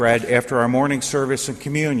bread after our morning service and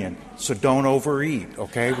communion, so don't overeat,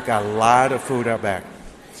 okay? We've got a lot of food out back.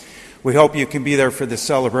 We hope you can be there for the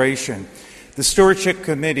celebration. The Stewardship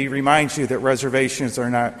Committee reminds you that reservations are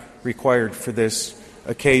not required for this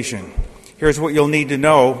occasion. Here's what you'll need to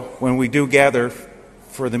know when we do gather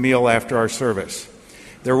for the meal after our service.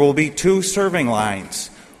 There will be 2 serving lines,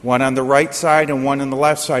 one on the right side and one on the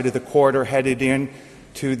left side of the corridor headed in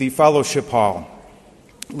to the fellowship hall.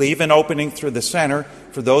 Leave an opening through the center.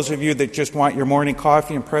 For those of you that just want your morning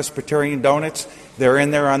coffee and Presbyterian donuts, they're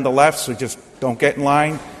in there on the left, so just don't get in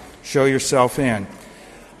line. Show yourself in.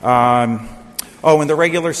 And the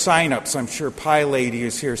regular sign-ups. I'm sure Pie Lady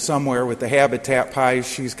is here somewhere with the Habitat pies.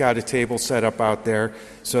 She's got a table set up out there.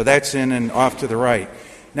 So that's in and off to the right.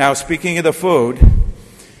 Now, speaking of the food,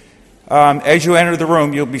 as you enter the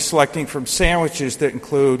room, you'll be selecting from sandwiches that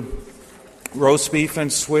include roast beef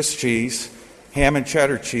and Swiss cheese, ham and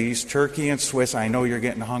cheddar cheese, turkey and Swiss. I know you're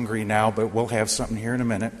getting hungry now, but we'll have something here in a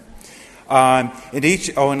minute.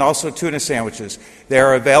 And also tuna sandwiches. They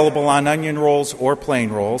are available on onion rolls or plain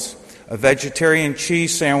rolls. A vegetarian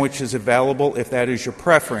cheese sandwich is available if that is your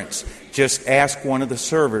preference. Just ask one of the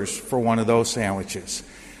servers for one of those sandwiches.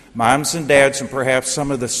 Moms and dads, and perhaps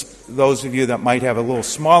some of those of you that might have a little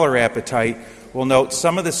smaller appetite, will note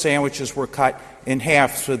some of the sandwiches were cut in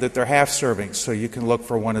half so that they're half servings, so you can look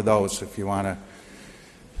for one of those if you want to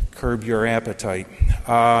curb your appetite.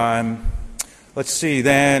 Let's see,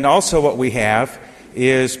 then also what we have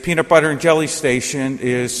is peanut butter and jelly station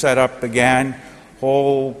is set up again.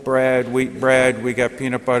 Whole bread, wheat bread, we got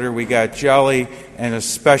peanut butter, we got jelly, and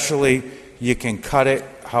especially you can cut it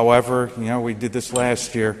however, we did this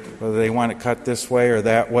last year, whether they want it cut this way or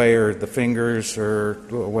that way or the fingers or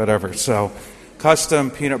whatever. So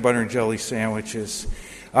custom peanut butter and jelly sandwiches.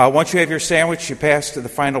 Once you have your sandwich, you pass to the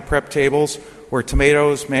final prep tables where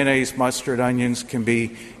tomatoes, mayonnaise, mustard, onions can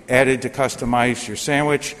be added to customize your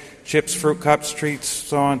sandwich. Chips, fruit cups, treats,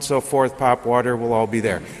 so on and so forth, pop water will all be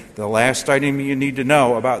there. The last item you need to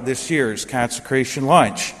know about this year's consecration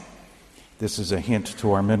lunch, this is a hint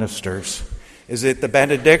to our ministers, is that the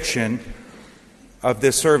benediction of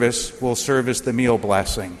this service will serve as the meal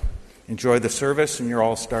blessing. Enjoy the service and your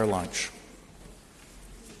all-star lunch.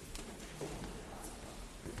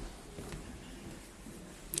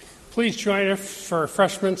 Please join us for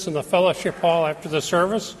refreshments in the fellowship hall after the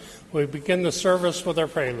service. We begin the service with our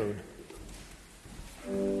prelude.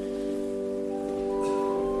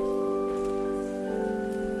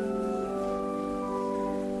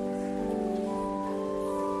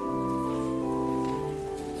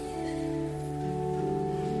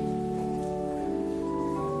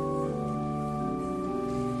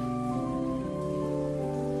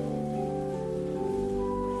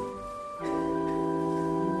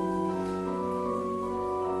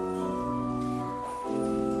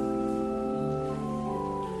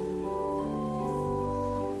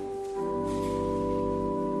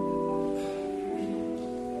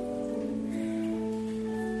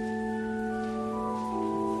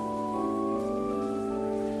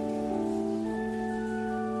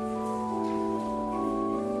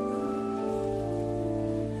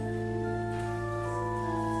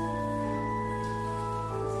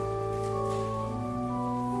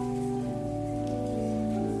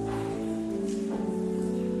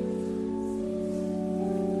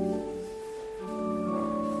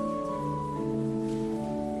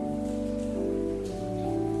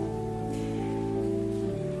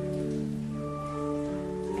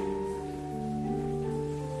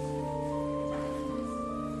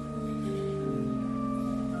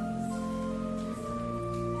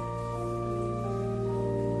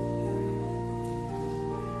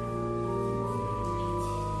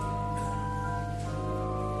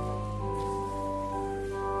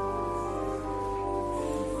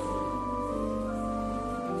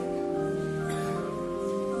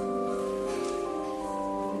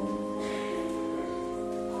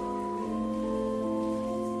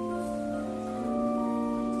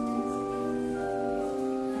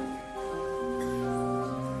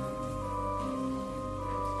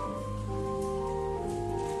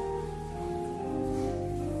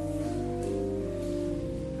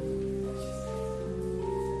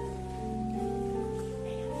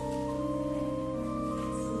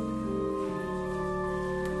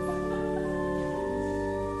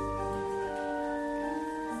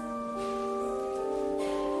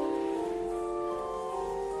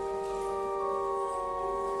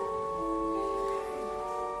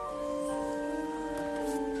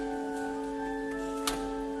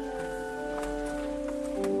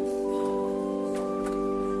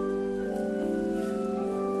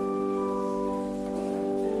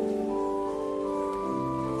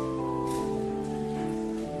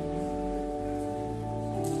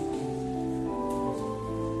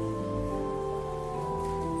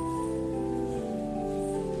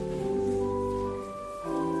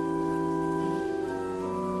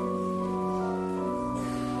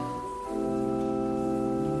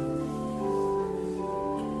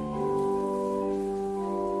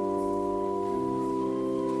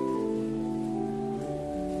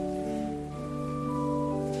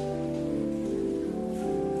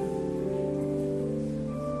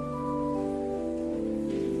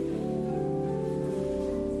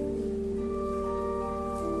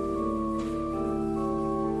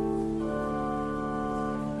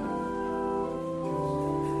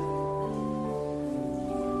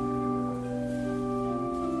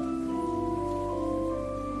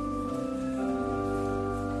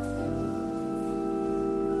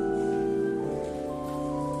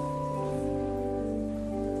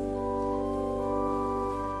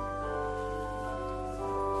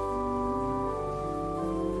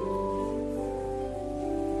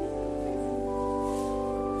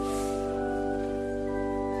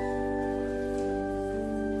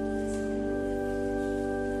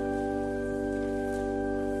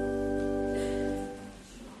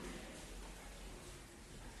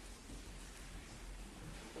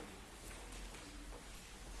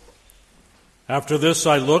 After this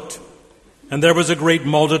I looked, and there was a great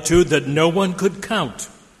multitude that no one could count,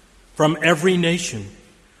 from every nation,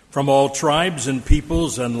 from all tribes and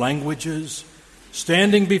peoples and languages,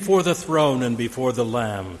 standing before the throne and before the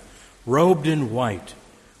Lamb, robed in white,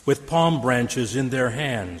 with palm branches in their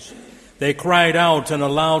hands. They cried out in a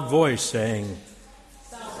loud voice, saying,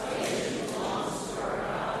 "Salvation belongs to our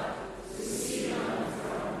God, who is seated on the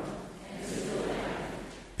throne, and to the Lamb."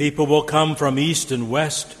 People will come from east and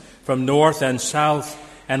west, from north and south,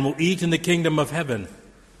 and will eat in the kingdom of heaven.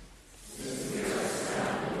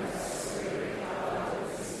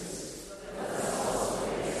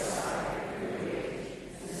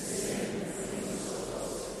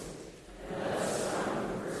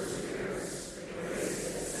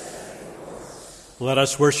 Let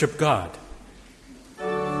us worship God.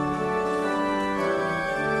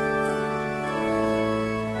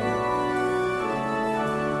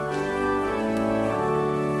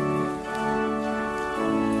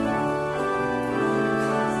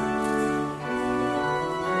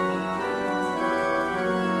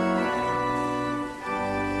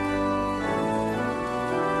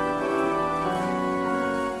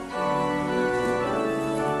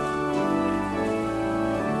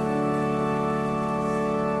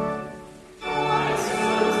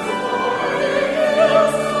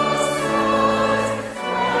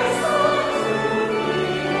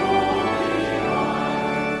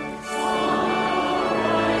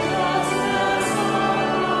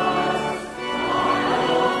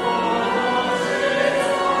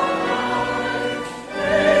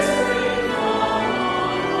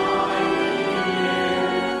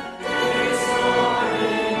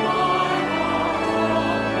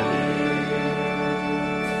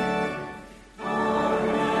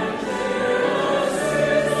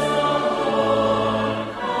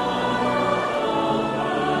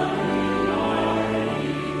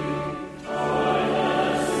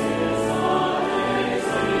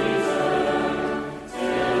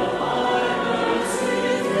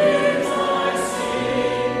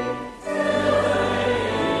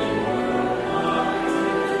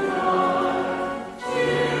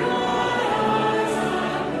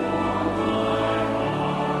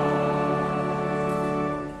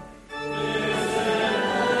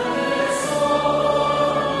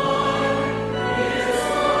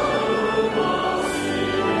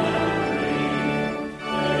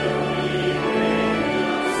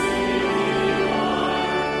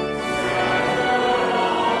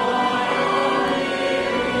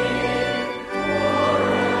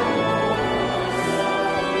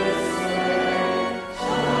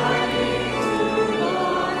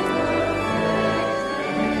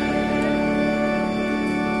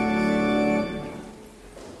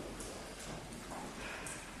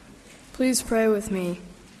 Please pray with me.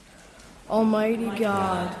 Almighty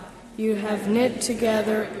God, you have knit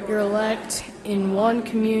together your elect in one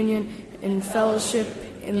communion and fellowship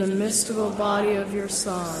in the mystical body of your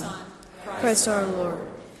Son, Christ our Lord.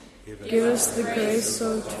 Give us the grace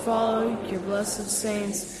so to follow your blessed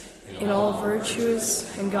saints in all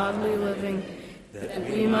virtuous and godly living, that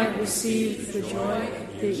we might receive the joy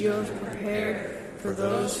that you have prepared for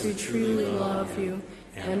those who truly love you,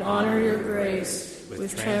 and honor your grace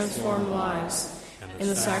with transformed lives in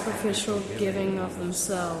the sacrificial giving of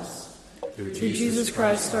themselves. Through Jesus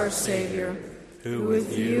Christ our Savior, who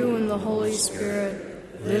with you and the Holy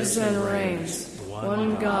Spirit lives and reigns,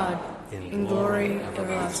 one God, in glory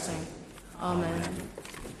everlasting. Amen.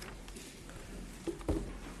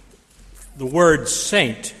 The word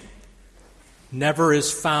saint never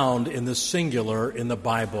is found in the singular in the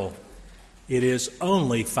Bible. It is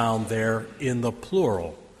only found there in the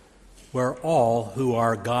plural, where all who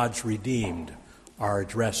are God's redeemed are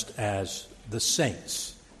addressed as the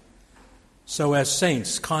saints. So as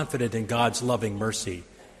saints, confident in God's loving mercy,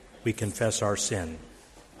 we confess our sin.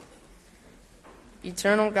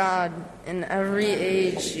 Eternal God, in every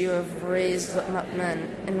age you have raised up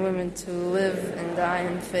men and women to live and die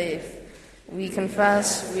in faith. We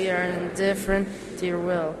confess we are indifferent to your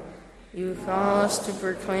will. You call us to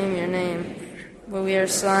proclaim your name, but we are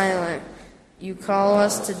silent. You call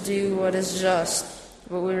us to do what is just,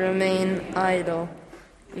 but we remain idle.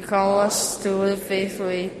 You call us to live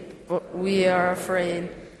faithfully, but we are afraid.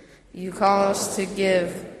 You call us to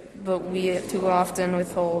give, but we too often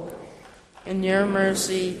withhold. In your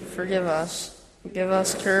mercy, forgive us. Give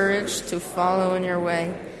us courage to follow in your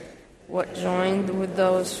way. What joined with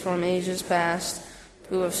those from ages past,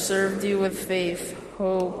 who have served you with faith,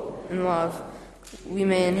 hope, and love, we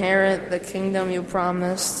may inherit the kingdom you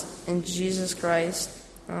promised. In Jesus Christ.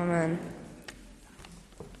 Amen.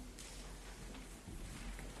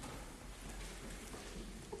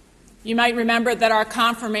 You might remember that our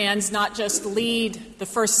confirmands not just lead the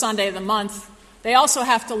first Sunday of the month, they also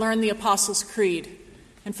have to learn the Apostles' Creed.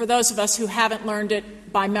 And for those of us who haven't learned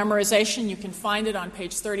it by memorization, you can find it on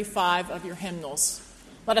page 35 of your hymnals.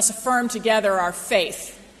 Let us affirm together our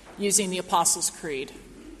faith using the Apostles' Creed.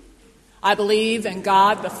 I believe in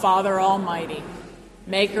God the Father Almighty,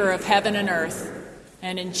 maker of heaven and earth,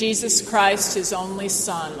 and in Jesus Christ, his only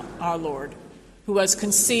Son, our Lord, who was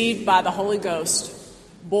conceived by the Holy Ghost,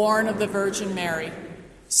 born of the Virgin Mary,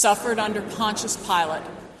 suffered under Pontius Pilate,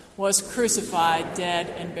 was crucified,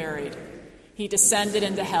 dead, and buried. He descended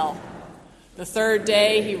into hell. The third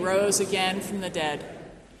day he rose again from the dead.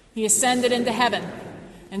 He ascended into heaven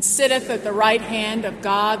and sitteth at the right hand of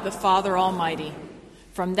God the Father Almighty.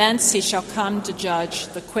 From thence he shall come to judge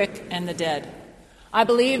the quick and the dead. I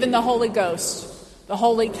believe in the Holy Ghost, the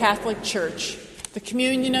Holy Catholic Church, the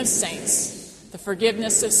communion of saints, the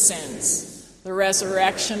forgiveness of sins, the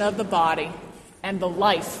resurrection of the body, and the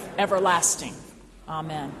life everlasting.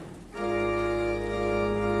 Amen.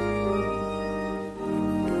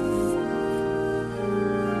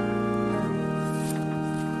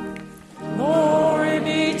 Glory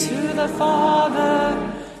be to the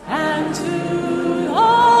Father, and to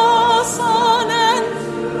the Son, and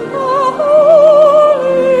to the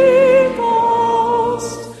Holy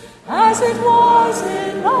Ghost, as it was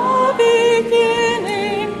in the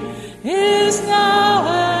beginning, is now,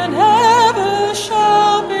 and ever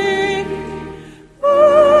shall be,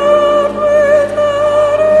 world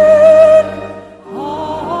without end.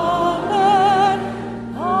 Amen.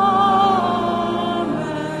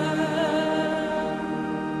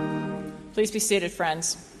 Amen. Please be seated,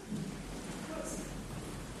 friends.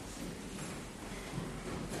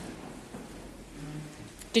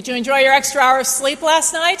 Did you enjoy your extra hour of sleep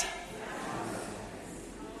last night?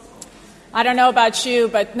 I don't know about you,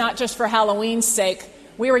 but not just for Halloween's sake.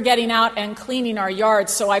 We were getting out and cleaning our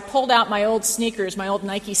yards, so I pulled out my old sneakers, my old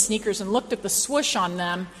Nike sneakers, and looked at the swoosh on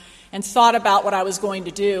them and thought about what I was going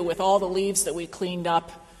to do with all the leaves that we cleaned up.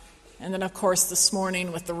 And then, of course, this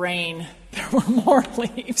morning with the rain, there were more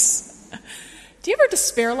leaves. Do you ever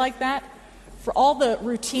despair like that? For all the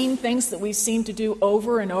routine things that we seem to do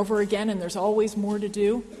over and over again, and there's always more to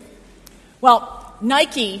do? Well,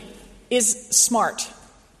 Nike is smart.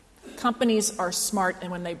 Companies are smart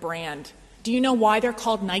and when they brand. Do you know why they're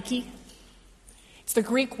called Nike? It's the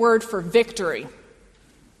Greek word for victory.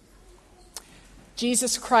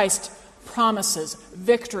 Jesus Christ promises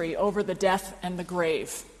victory over the death and the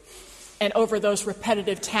grave, and over those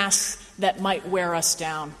repetitive tasks that might wear us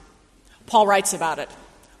down. Paul writes about it.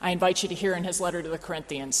 I invite you to hear in his letter to the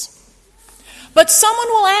Corinthians. But someone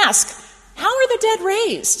will ask, how are the dead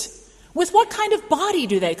raised? With what kind of body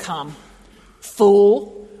do they come?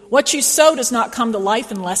 Fool, what you sow does not come to life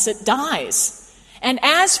unless it dies. And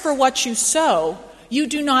as for what you sow, you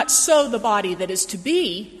do not sow the body that is to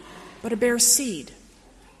be, but a bare seed,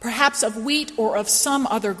 perhaps of wheat or of some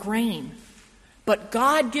other grain. But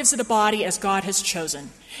God gives it a body as God has chosen,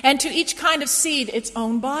 and to each kind of seed its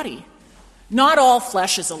own body. Not all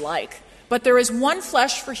flesh is alike, but there is one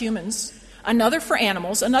flesh for humans, another for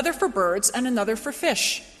animals, another for birds, and another for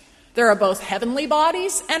fish. There are both heavenly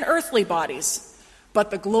bodies and earthly bodies,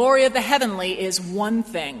 but the glory of the heavenly is one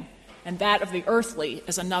thing, and that of the earthly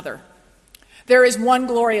is another. There is one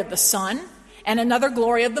glory of the sun, and another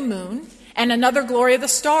glory of the moon, and another glory of the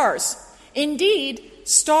stars. Indeed,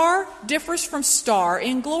 star differs from star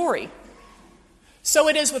in glory. So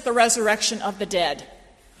it is with the resurrection of the dead.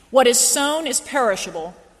 What is sown is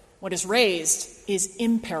perishable. What is raised is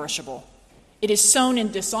imperishable. It is sown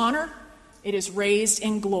in dishonor. It is raised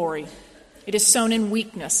in glory. It is sown in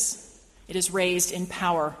weakness. It is raised in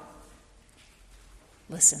power.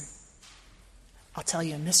 Listen, I'll tell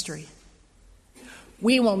you a mystery.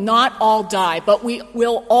 We will not all die, but we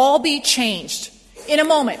will all be changed in a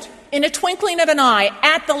moment, in a twinkling of an eye,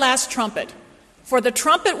 at the last trumpet. For the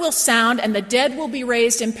trumpet will sound, and the dead will be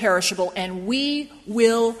raised imperishable, and we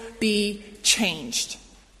will be changed.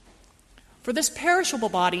 For this perishable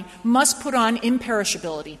body must put on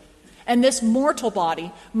imperishability, and this mortal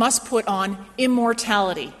body must put on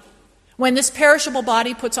immortality. When this perishable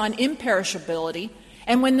body puts on imperishability,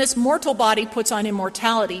 and when this mortal body puts on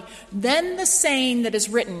immortality, then the saying that is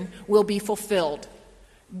written will be fulfilled.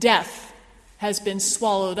 Death has been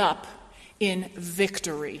swallowed up in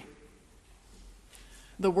victory.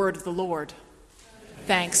 The word of the Lord.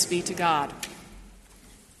 Thanks be to God.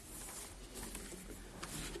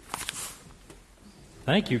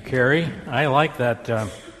 Thank you, Carrie. I like that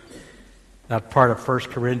part of 1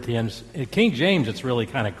 Corinthians. In King James, it's really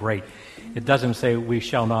kind of great. It doesn't say we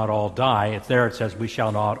shall not all die. It says we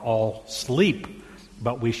shall not all sleep.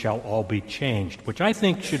 but we shall all be changed, which I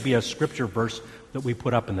think should be a scripture verse that we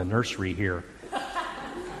put up in the nursery here.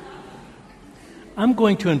 I'm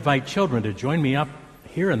going to invite children to join me up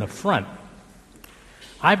here in the front.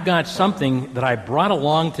 I've got something that I brought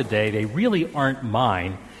along today. They really aren't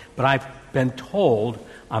mine, but I've been told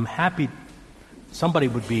somebody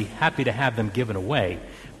would be happy to have them given away.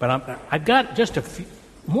 But I've got just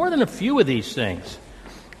more than a few of these things.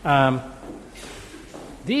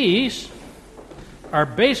 These are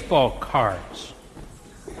baseball cards.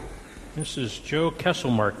 This is Joe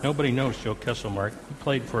Kesselmark. Nobody knows Joe Kesselmark. He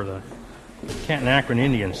played for the Canton Akron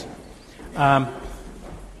Indians.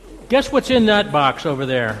 Guess what's in that box over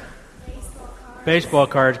there? Baseball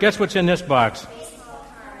cards. Guess what's in this box?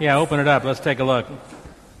 Yeah, open it up. Let's take a look.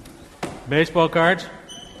 Baseball cards?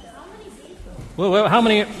 Well, how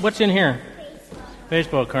many? What's in here?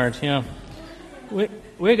 Baseball cards, yeah.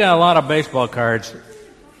 We got a lot of baseball cards.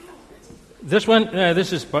 This one,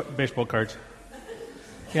 this is baseball cards.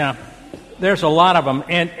 Yeah, there's a lot of them.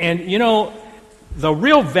 And you know, the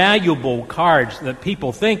real valuable cards that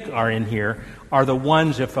people think are in here are the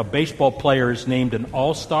ones if a baseball player is named an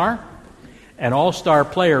all-star. An all-star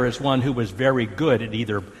player is one who was very good at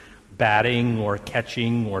either batting or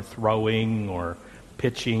catching or throwing or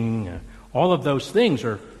pitching. All of those things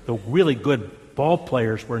are the really good ball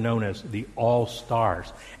players were known as the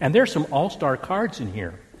all-stars. And there's some all-star cards in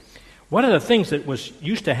here. One of the things that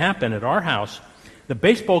used to happen at our house, the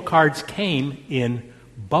baseball cards came in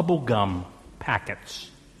bubble gum packets.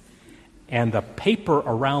 And the paper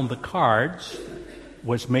around the cards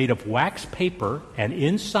was made of wax paper, and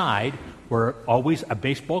inside were always a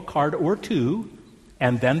baseball card or two,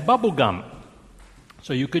 and then bubble gum.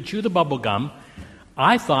 So you could chew the bubble gum.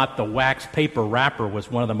 I thought the wax paper wrapper was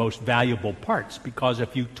one of the most valuable parts, because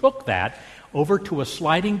if you took that over to a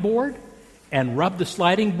sliding board and rubbed the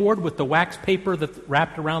sliding board with the wax paper that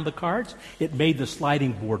wrapped around the cards, it made the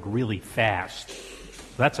sliding board really fast.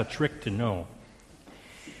 That's a trick to know.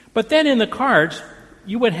 But then in the cards,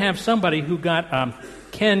 you would have somebody who got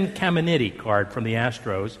Ken Caminiti card from the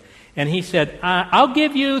Astros, and he said, I'll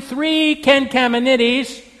give you 3 Ken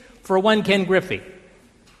Caminitis for 1 Ken Griffey.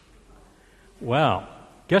 Well,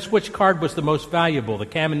 guess which card was the most valuable, the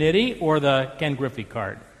Caminiti or the Ken Griffey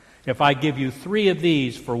card? If I give you 3 of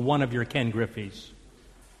these for 1 of your Ken Griffeys.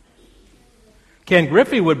 Ken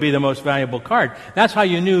Griffey would be the most valuable card. That's how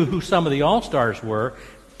you knew who some of the all-stars were.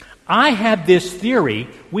 I had this theory,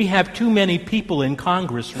 we have too many people in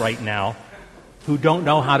Congress right now who don't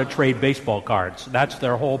know how to trade baseball cards. That's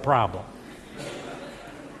their whole problem.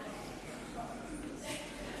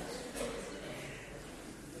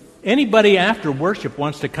 Anybody after worship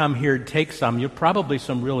wants to come here and take some, you're probably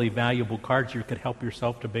some really valuable cards. You could help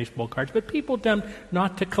yourself to baseball cards. But people tend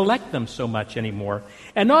not to collect them so much anymore.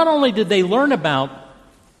 And not only did they learn about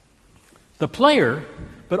the player,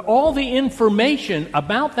 but all the information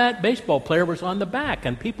about that baseball player was on the back,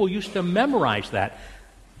 and people used to memorize that.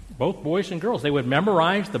 Both boys and girls, they would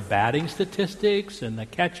memorize the batting statistics and the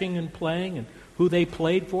catching and playing and who they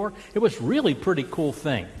played for. It was really pretty cool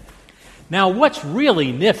thing. Now, what's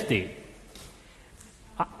really nifty,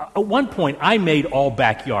 at one point I made all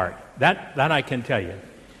backyard, that I can tell you,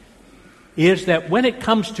 is that when it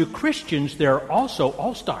comes to Christians, there are also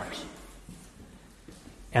all-stars.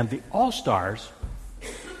 And the all-stars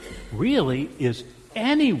really is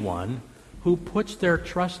anyone who puts their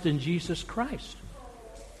trust in Jesus Christ.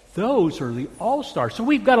 Those are the all-stars. So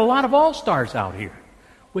we've got a lot of all-stars out here,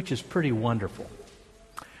 which is pretty wonderful.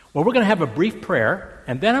 Well, we're going to have a brief prayer,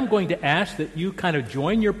 and then I'm going to ask that you kind of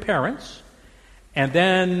join your parents, and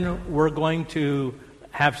then we're going to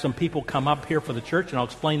have some people come up here for the church, and I'll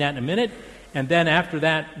explain that in a minute, and then after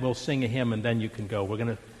that, we'll sing a hymn, and then you can go. We're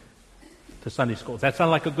going to Sunday school. Does that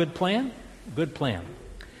sound like a good plan? Good plan.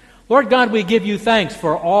 Lord God, we give you thanks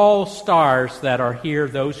for all stars that are here,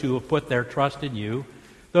 those who have put their trust in you,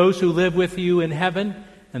 those who live with you in heaven,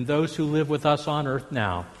 and those who live with us on earth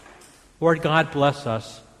now. Lord God, bless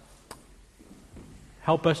us.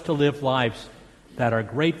 Help us to live lives that are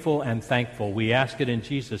grateful and thankful. We ask it in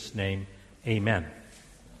Jesus' name. Amen.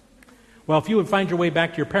 Well, if you would find your way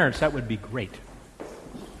back to your parents, that would be great.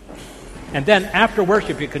 And then after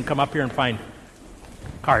worship, you can come up here and find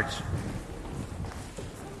cards.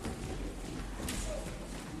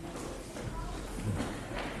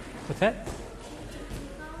 What's that?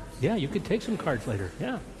 Yeah, you could take some cards later.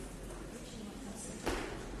 Yeah.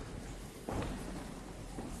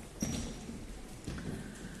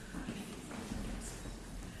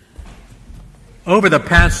 Over the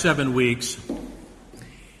past 7 weeks,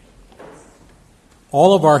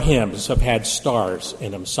 all of our hymns have had stars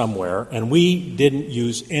in them somewhere, and we didn't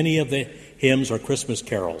use any of the hymns or Christmas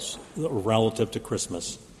carols relative to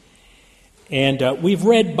Christmas. And we've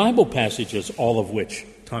read Bible passages, all of which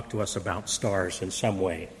talk to us about stars in some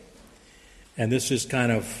way. And this is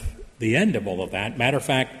kind of the end of all of that. Matter of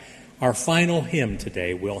fact, our final hymn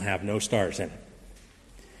today will have no stars in it.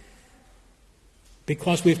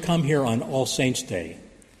 Because we've come here on All Saints' Day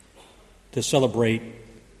to celebrate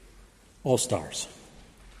all stars,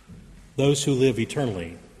 those who live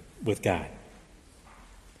eternally with God.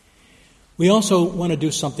 We also want to do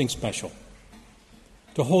something special,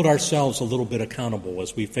 to hold ourselves a little bit accountable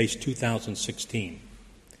as we face 2016.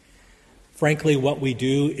 Frankly, what we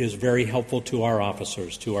do is very helpful to our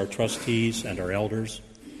officers, to our trustees and our elders.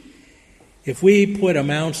 If we put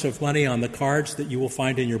amounts of money on the cards that you will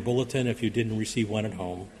find in your bulletin if you didn't receive one at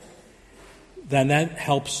home, then that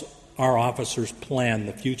helps our officers plan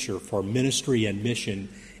the future for ministry and mission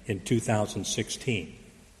in 2016.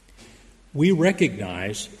 We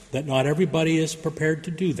recognize that not everybody is prepared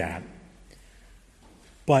to do that,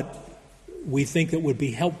 but we think it would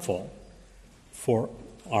be helpful for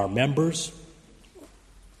our members,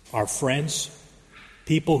 our friends,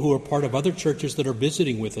 people who are part of other churches that are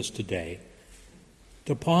visiting with us today,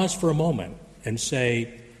 to pause for a moment and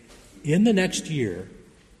say, in the next year,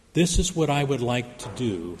 this is what I would like to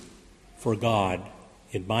do for God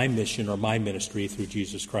in my mission or my ministry through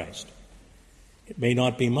Jesus Christ. It may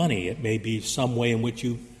not be money. It may be some way in which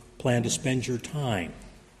you plan to spend your time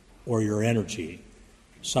or your energy.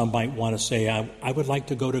 Some might want to say, I would like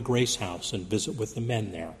to go to Grace House and visit with the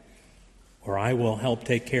men there, or I will help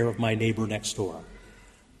take care of my neighbor next door.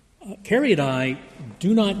 Carrie and I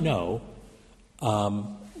do not know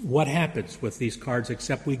what happens with these cards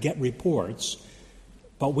except we get reports,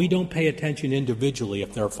 but we don't pay attention individually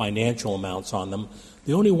if there are financial amounts on them.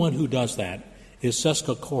 The only one who does that is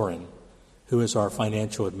Seska Koren, who is our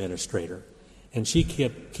financial administrator, and she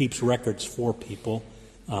keeps records for people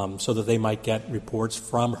so that they might get reports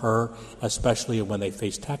from her, especially when they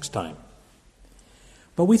face tax time.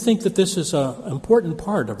 But we think that this is an important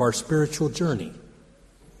part of our spiritual journey,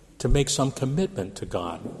 to make some commitment to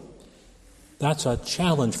God. That's a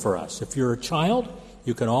challenge for us. If you're a child,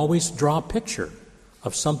 you can always draw a picture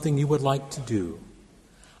of something you would like to do.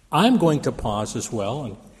 I'm going to pause as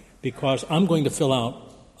well, because I'm going to fill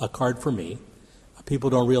out a card for me. People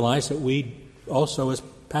don't realize that we also, as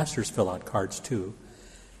pastors, fill out cards too.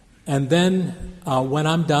 And then when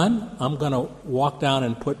I'm done, I'm going to walk down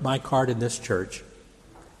and put my card in this church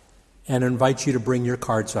and invite you to bring your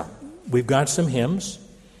cards up. We've got some hymns.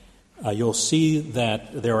 You'll see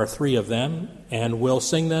that there are 3 of them, and we'll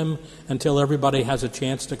sing them until everybody has a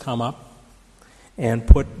chance to come up and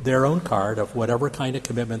put their own card of whatever kind of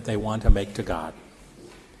commitment they want to make to God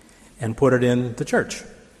and put it in the church.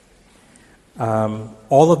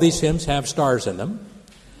 All of these hymns have stars in them.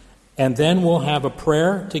 And then we'll have a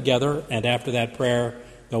prayer together, and after that prayer,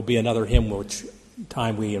 there'll be another hymn, which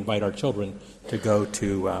time we invite our children to go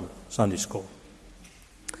to Sunday school.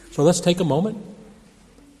 So let's take a moment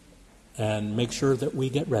and make sure that we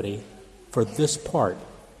get ready for this part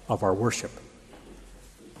of our worship.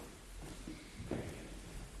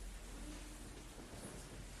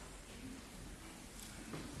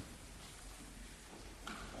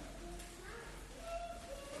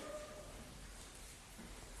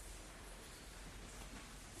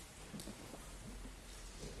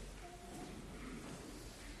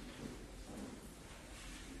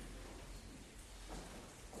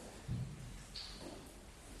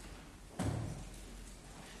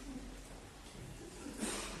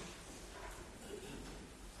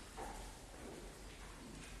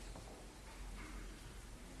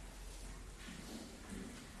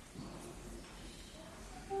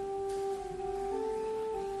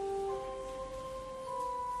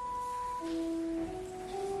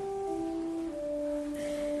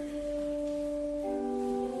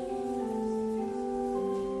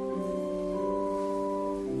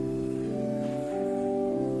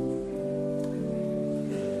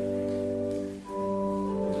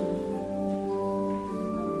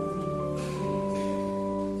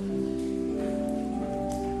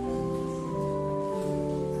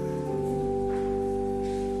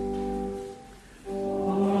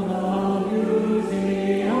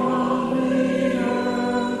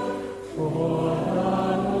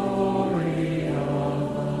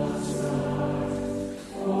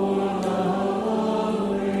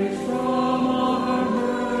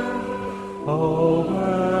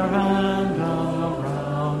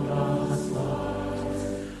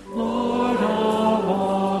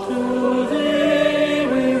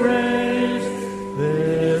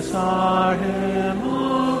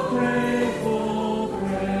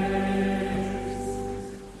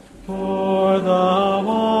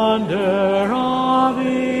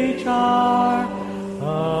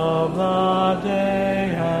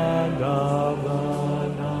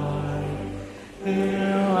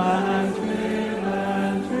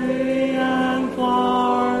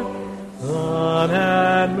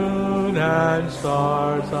 and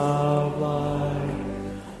stars of light.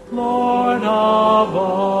 Lord of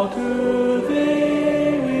all, to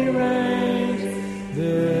Thee we raise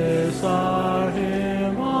this our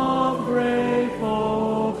hymn of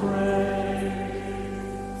grateful praise.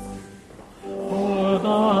 For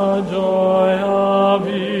the joy of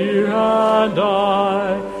here and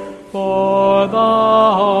I, for the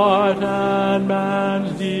heart and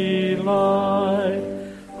man's delight,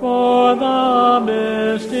 for the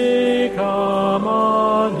mystic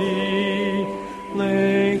harmony,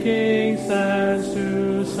 linking sense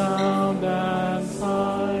to sound and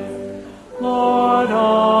sight. Lord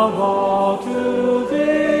of all, to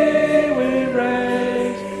Thee we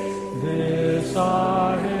raise this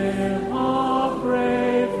our hymn of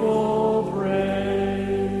grateful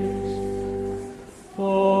praise.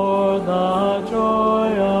 For the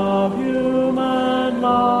joy of human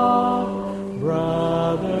love,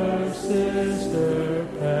 brother, sister,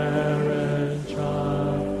 parent,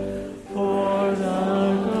 child, for the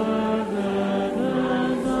good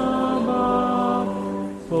and above,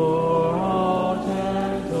 for all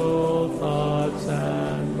gentle thoughts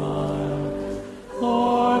and mild.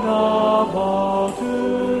 Lord of all, to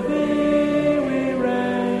Thee we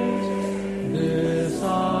raise this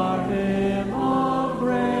our hymn of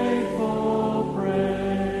grateful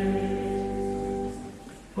praise.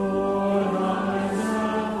 For Thy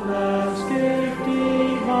endless gift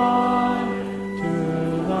divine, to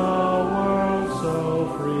the world so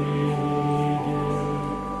freely given,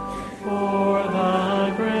 for the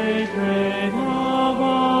great, great love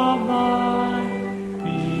of Thine,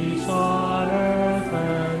 peace on earth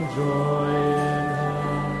and joy in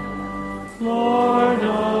heaven. Lord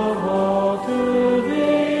of all, to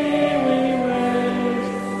Thee we raise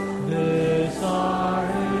this our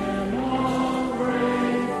hymn of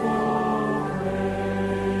grateful praise.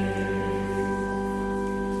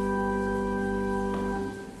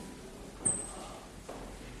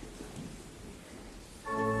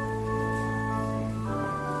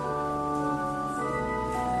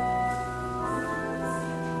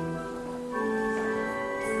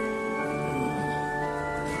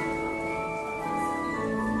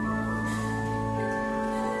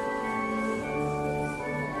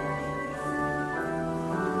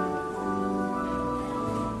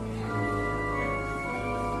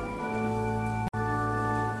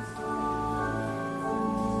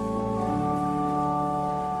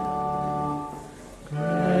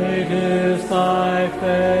 Great is Thy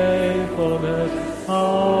faithfulness, O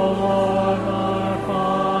Lord our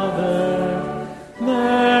Father.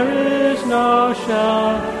 There is no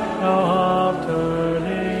shadow of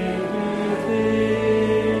turning with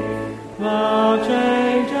Thee. Thou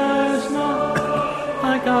changest not,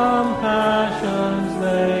 Thy compassions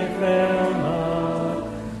they fail not.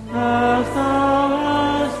 As Thou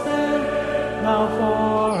hast been, Thou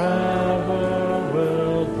forever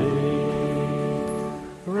wilt be.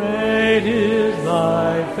 Great is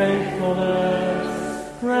Thy faithfulness,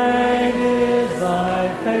 great is Thy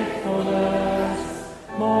faithfulness.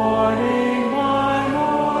 Morning by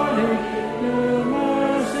morning, new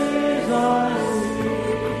mercies I see.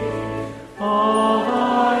 All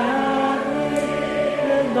Thy have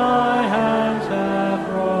made, Thy hands have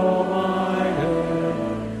provided.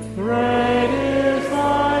 Great is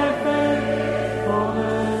Thy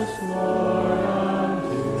faithfulness, Lord,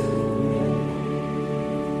 unto me.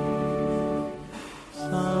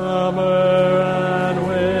 Summer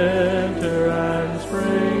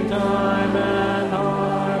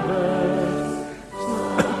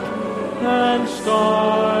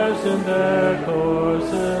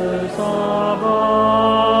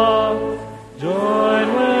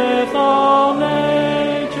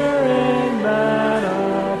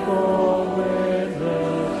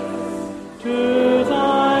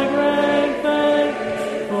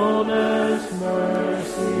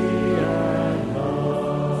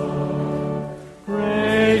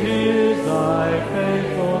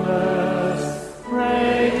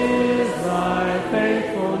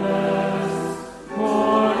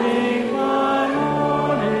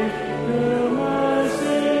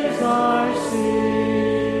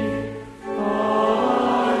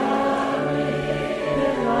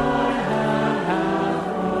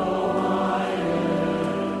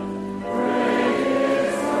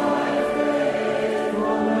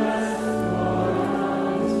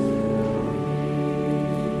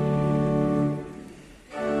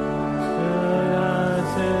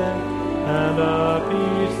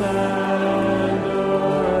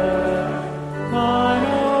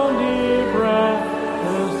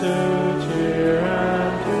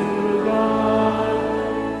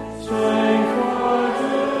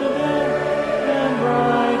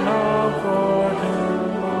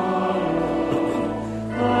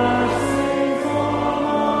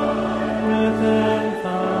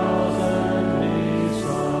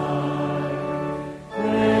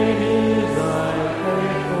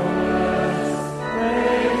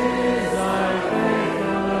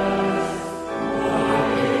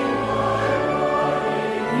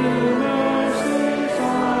mercies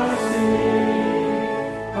I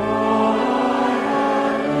see. All I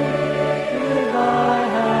have lifted thy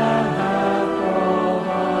hand hath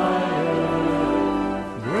provided.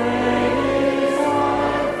 Great is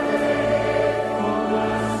thy faithfulness,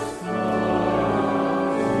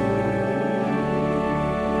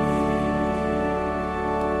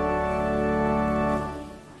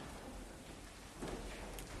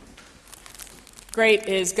 Great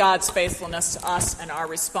is God's faithfulness to us and our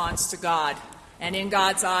response to God. And in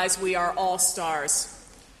God's eyes, we are all stars.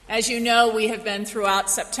 As you know, we have been throughout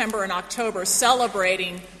September and October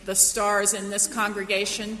celebrating the stars in this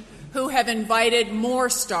congregation who have invited more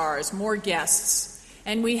stars, more guests.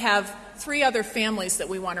 And we have 3 other families that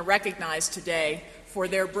we want to recognize today for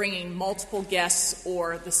their bringing multiple guests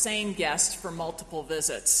or the same guest for multiple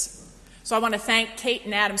visits. So I want to thank Kate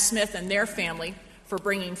and Adam Smith and their family for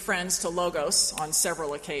bringing friends to Logos on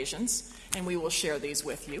several occasions, and we will share these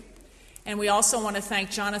with you. And we also want to thank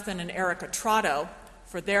Jonathan and Erica Trotto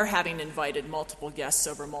for their having invited multiple guests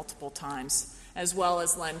over multiple times, as well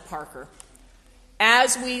as Len Parker.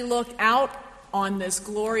 As we look out on this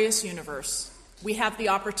glorious universe, we have the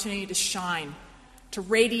opportunity to shine, to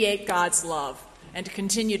radiate God's love, and to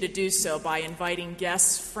continue to do so by inviting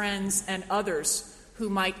guests, friends, and others who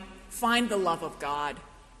might find the love of God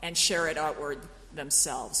and share it outward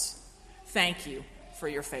themselves. Thank you for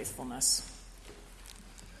your faithfulness.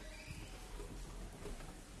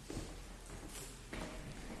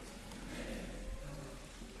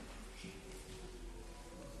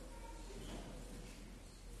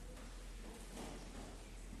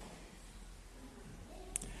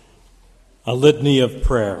 A litany of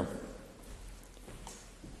prayer.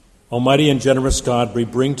 Almighty and generous God, we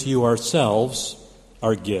bring to you ourselves,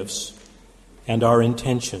 our gifts, and our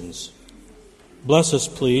intentions. Bless us,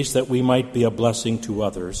 please, that we might be a blessing to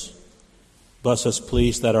others. Bless us,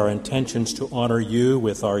 please, that our intentions to honor you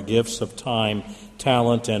with our gifts of time,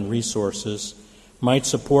 talent, and resources might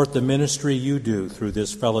support the ministry you do through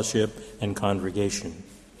this fellowship and congregation.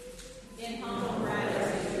 In humble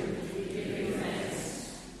gratitude, we give you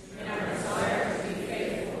thanks. In our desire to be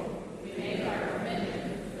faithful, we make our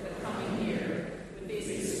commitment for the coming year with these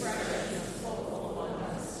expressions of hopeful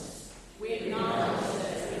abundance. We acknowledge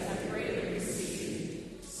that as we have greatly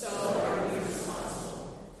received, so are we responsible.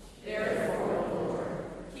 Therefore, O Lord,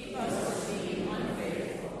 keep us from being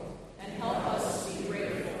unfaithful and help us to be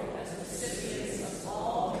grateful as recipients of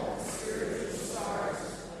all the spiritual stars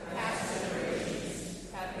of past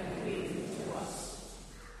generations have bequeathed to us.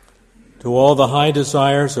 To all the high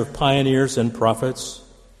desires of pioneers and prophets,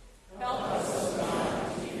 Help us, O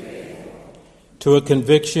God, to be faithful. to a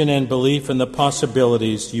conviction and belief in the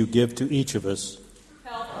possibilities you give to each of us,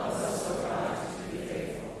 Help us, O God, to be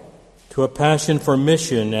faithful. to a passion for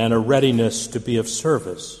mission and a readiness to be of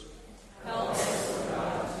service, Help us, O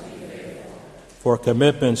God, to be faithful. for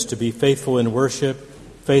commitments to be faithful in worship,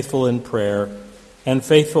 faithful in prayer, and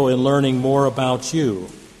faithful in learning more about you.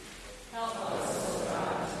 Help us, O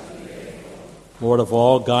God, to be faithful. Lord of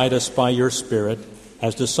all, guide us by your Spirit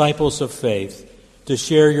as disciples of faith to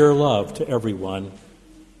share your love to everyone.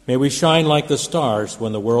 May we shine like the stars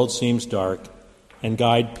when the world seems dark and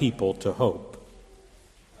guide people to hope.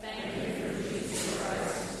 Thank you for Jesus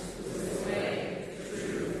Christ, who is the way, the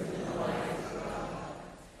truth, and the life of God.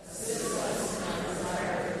 Assist us in our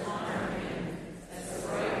desire to honor him as the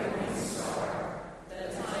bright morning star, that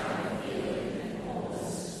a time of healing and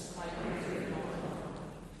wholeness might be driven on.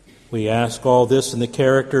 We ask all this in the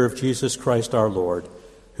character of Jesus Christ our Lord,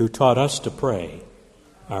 who taught us to pray.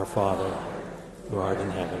 Our Father, who art in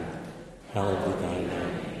heaven, hallowed be thy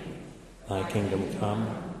name. Thy kingdom come,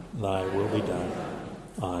 thy will be done,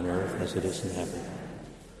 on earth as it is in heaven.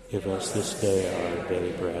 Give us this day our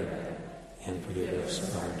daily bread, and forgive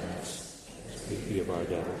us our debts, as we forgive our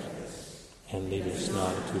debtors. And lead us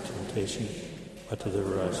not into temptation, but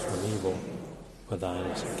deliver us from evil. For thine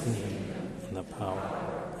is the kingdom, and the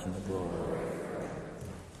power, and the glory.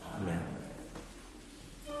 Amen.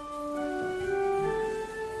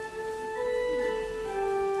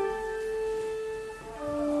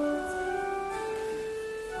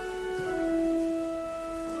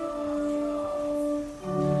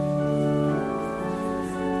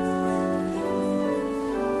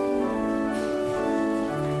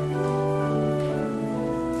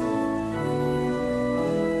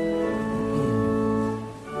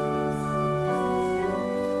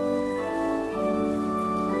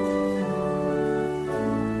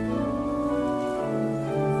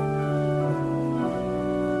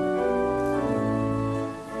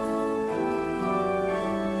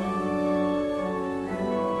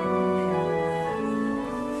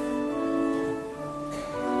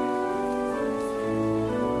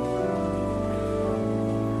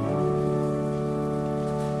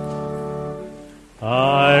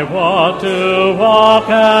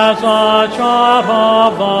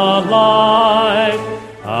 light.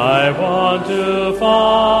 I want to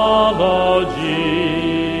follow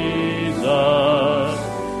Jesus.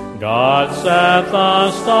 God set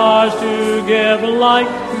the stars to give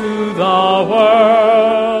light to the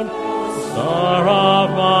world. The star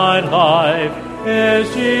of my life is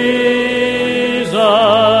Jesus.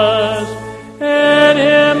 In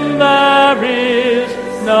him there is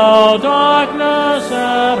no darkness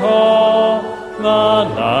at all. The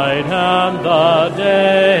night and the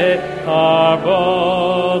day are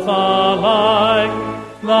both alike.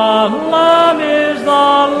 The Lamb is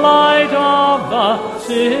the light of the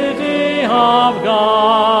city of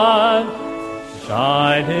God.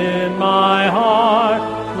 Shine in my heart,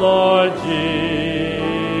 Lord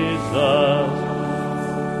Jesus.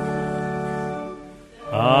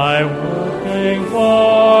 I'm looking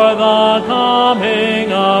for the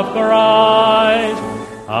coming of Christ.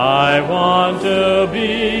 I want to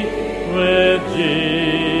be with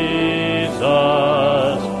Jesus.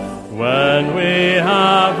 When we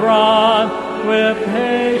have run with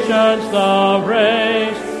patience the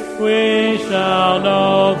race, we shall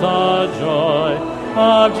know the joy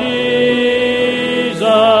of Jesus.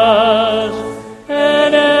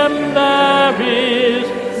 In him there is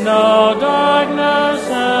no darkness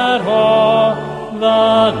at all.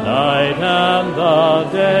 The night and the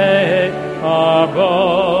day are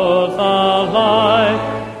both alike.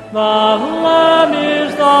 The Lamb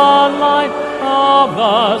is the light of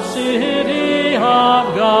the city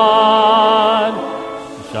of God.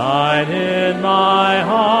 Shine in my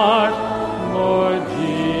heart, Lord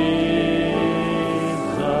Jesus.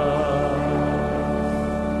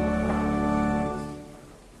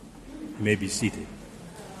 You may be seated.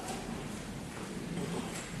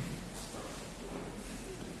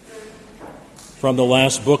 From the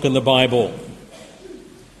last book in the Bible.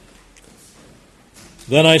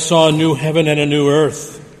 Then I saw a new heaven and a new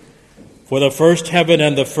earth, for the first heaven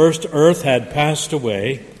and the first earth had passed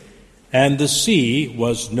away, and the sea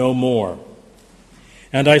was no more.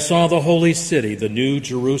 And I saw the holy city, the new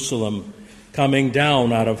Jerusalem, coming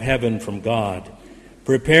down out of heaven from God,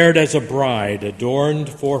 prepared as a bride adorned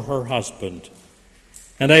for her husband.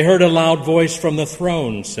 And I heard a loud voice from the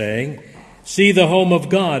throne saying, See, the home of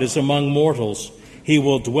God is among mortals. He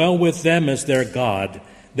will dwell with them as their God.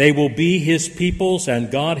 They will be his peoples,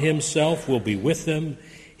 and God himself will be with them.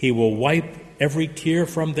 He will wipe every tear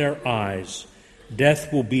from their eyes.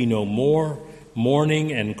 Death will be no more.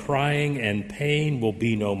 Mourning and crying and pain will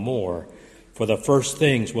be no more, for the first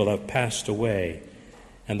things will have passed away.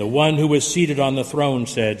 And the one who was seated on the throne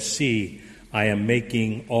said, See, I am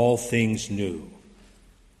making all things new.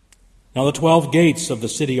 Now the 12 gates of the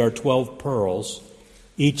city are 12 pearls.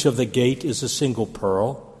 Each of the gate is a single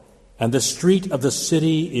pearl, and the street of the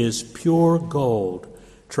city is pure gold,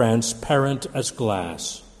 transparent as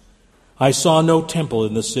glass. I saw no temple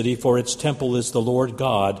in the city, for its temple is the Lord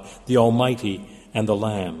God, the Almighty, and the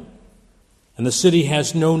Lamb. And the city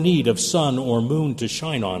has no need of sun or moon to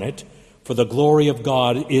shine on it, for the glory of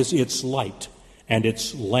God is its light, and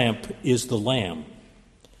its lamp is the Lamb.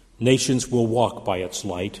 Nations will walk by its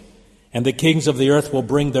light, and the kings of the earth will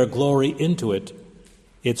bring their glory into it.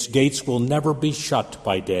 Its gates will never be shut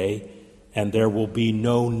by day, and there will be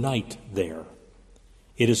no night there.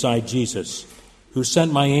 It is I, Jesus, who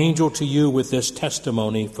sent my angel to you with this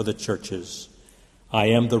testimony for the churches. I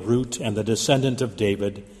am the root and the descendant of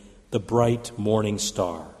David, the bright morning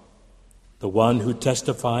star. The one who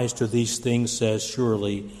testifies to these things says,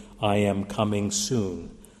 Surely I am coming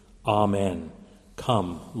soon. Amen.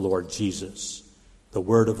 Come, Lord Jesus. The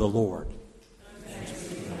word of the Lord.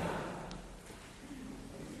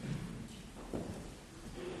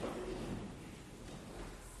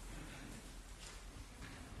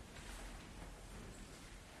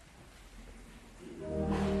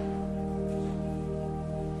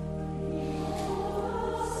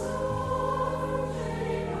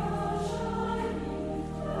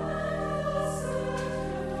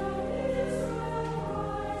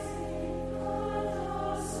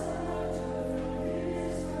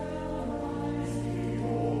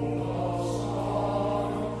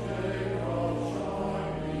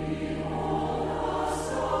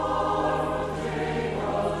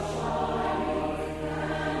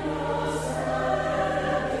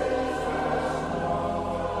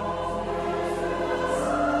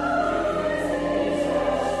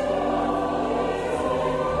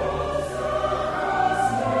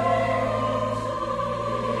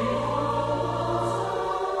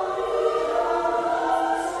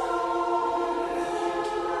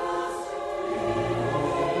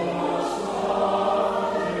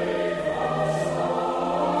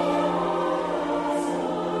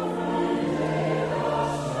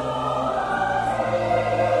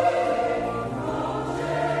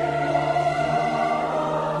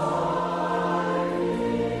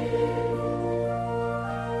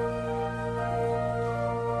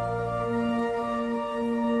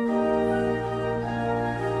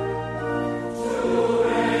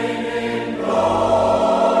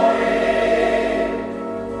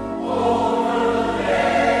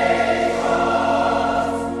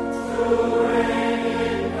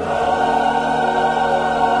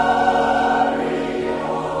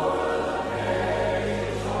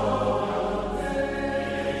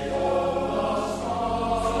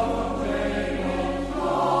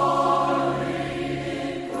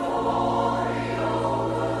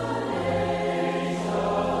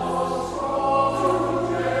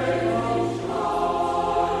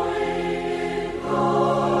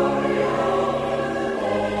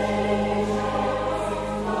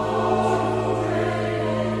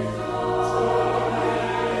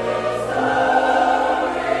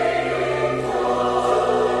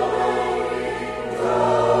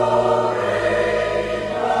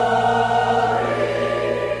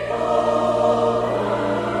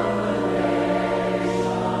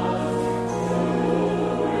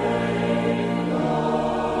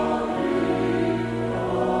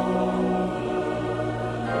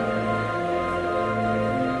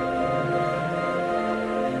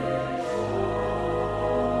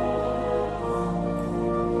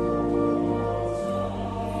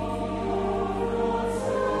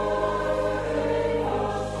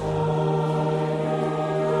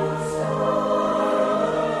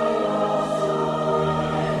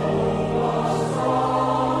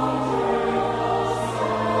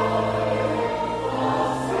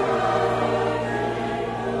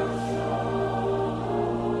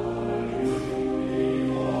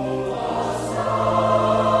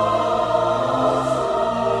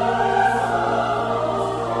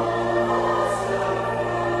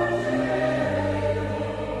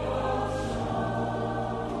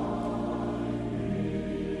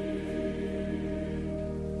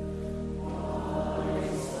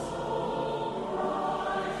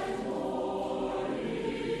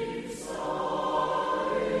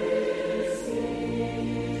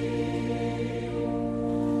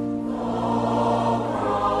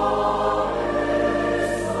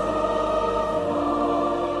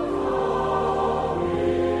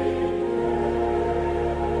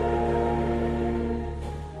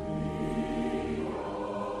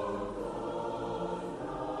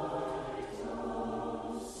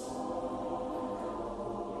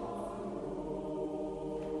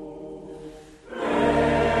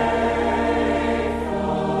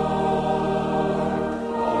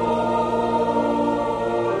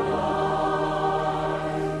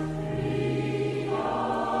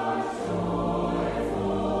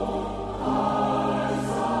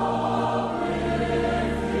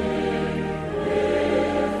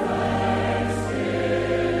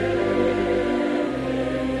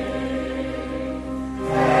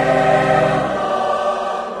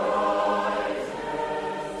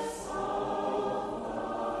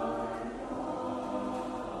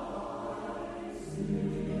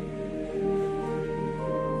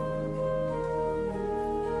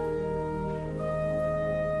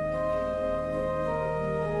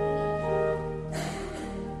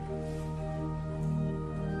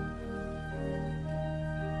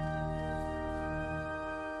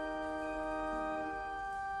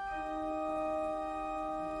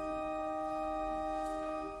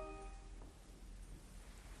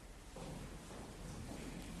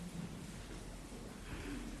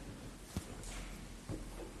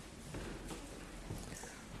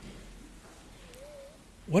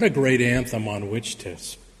 What a great anthem on which to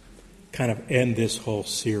kind of end this whole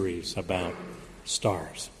series about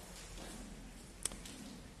stars.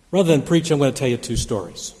 Rather than preach, I'm going to tell you two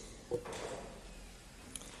stories.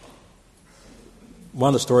 One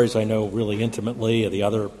of the stories I know really intimately, the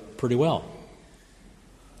other pretty well.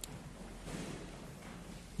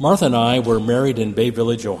 Martha and I were married in Bay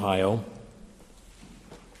Village, Ohio,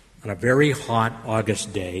 on a very hot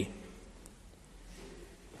August day.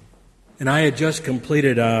 And I had just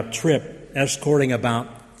completed a trip escorting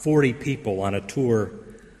about 40 people on a tour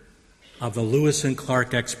of the Lewis and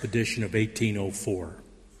Clark expedition of 1804.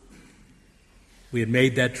 We had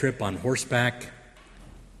made that trip on horseback,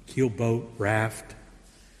 keelboat, raft,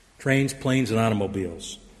 trains, planes, and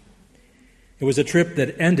automobiles. It was a trip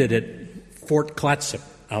that ended at Fort Clatsop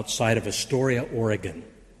outside of Astoria, Oregon.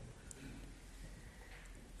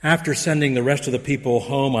 After sending the rest of the people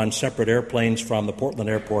home on separate airplanes from the Portland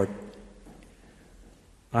airport,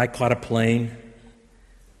 I caught a plane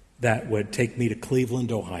that would take me to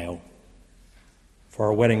Cleveland, Ohio, for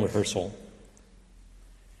our wedding rehearsal.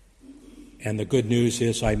 And the good news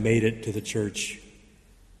is I made it to the church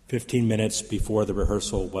 15 minutes before the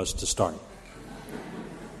rehearsal was to start.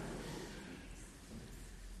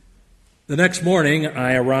 The next morning,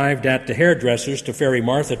 I arrived at the hairdresser's to ferry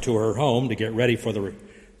Martha to her home to get ready for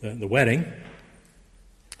the wedding.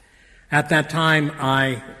 At that time,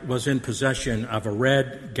 I was in possession of a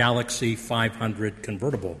red Galaxie 500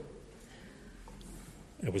 convertible.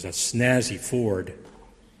 It was a snazzy Ford.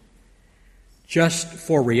 Just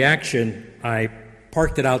for reaction, I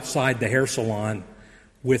parked it outside the hair salon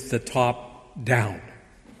with the top down.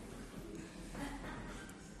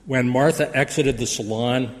 When Martha exited the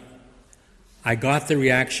salon, I got the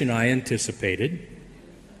reaction I anticipated,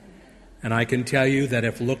 and I can tell you that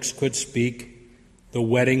if looks could speak, the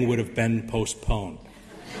wedding would have been postponed.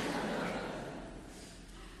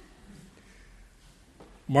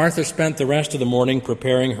 Martha spent the rest of the morning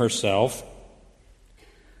preparing herself.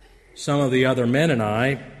 Some of the other men and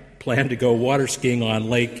I planned to go water skiing on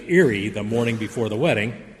Lake Erie the morning before the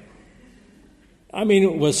wedding. I mean,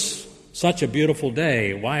 it was such a beautiful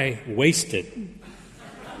day. Why waste it?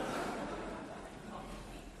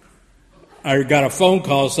 I got a phone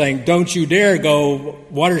call saying, "Don't you dare go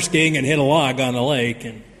water skiing and hit a log on the lake."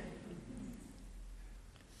 And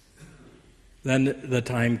then the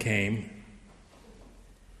time came,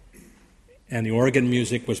 and the organ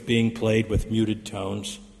music was being played with muted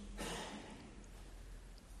tones.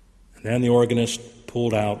 And then the organist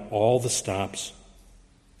pulled out all the stops,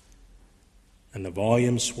 and the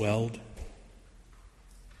volume swelled,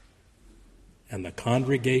 and the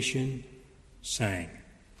congregation sang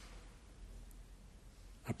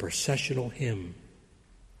a processional hymn,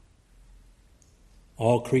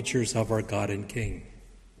 "All creatures of our God and King."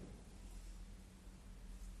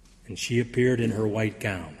 And she appeared in her white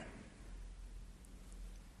gown.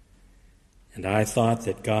 And I thought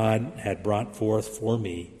that God had brought forth for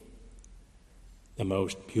me the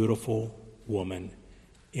most beautiful woman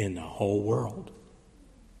in the whole world.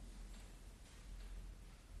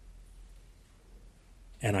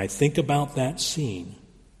 And I think about that scene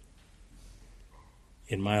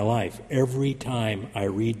in my life every time I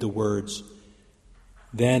read the words,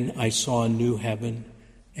 "Then I saw a new heaven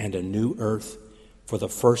and a new earth, for the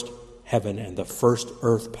first heaven and the first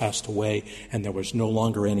earth passed away, and there was no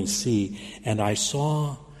longer any sea. And I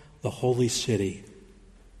saw the holy city,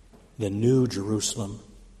 the new Jerusalem,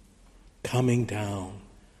 coming down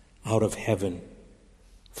out of heaven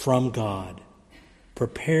from God,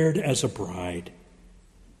 prepared as a bride,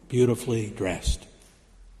 beautifully dressed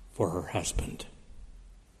for her husband."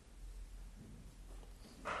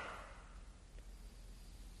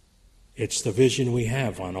 It's the vision we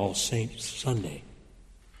have on All Saints Sunday,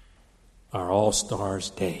 our All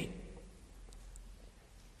Stars Day.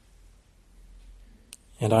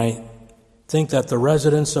 And I think that the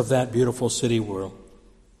residents of that beautiful city will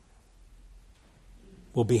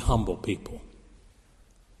be humble people,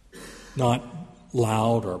 not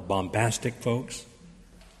loud or bombastic folks.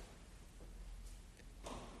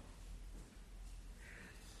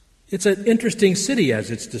 It's an interesting city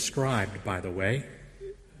as it's described, by the way.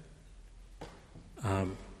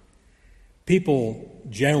 People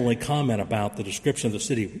generally comment about the description of the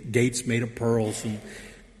city: gates made of pearls and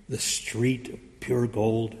the street of pure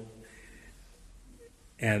gold.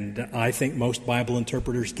 And I think most Bible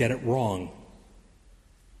interpreters get it wrong.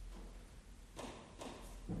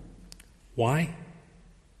 Why?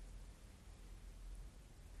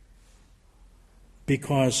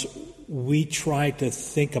 Because we try to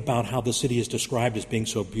think about how the city is described as being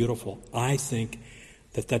so beautiful. I think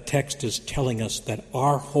that text is telling us that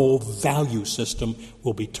our whole value system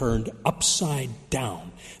will be turned upside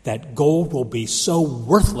down, that gold will be so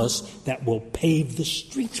worthless that we'll pave the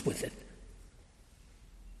streets with it.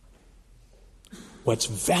 What's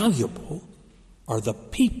valuable are the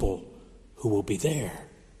people who will be there,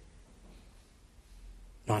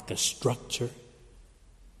 not the structure.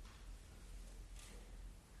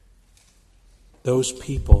 Those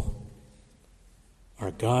people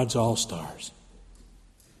are God's all-stars.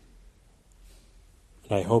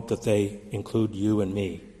 And I hope that they include you and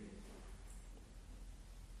me.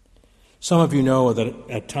 Some of you know that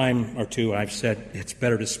a time or two I've said it's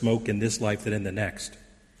better to smoke in this life than in the next.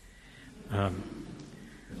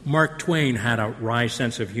 Mark Twain had a wry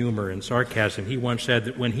sense of humor and sarcasm. He once said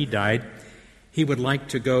that when he died, he would like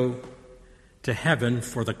to go to heaven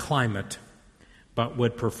for the climate, but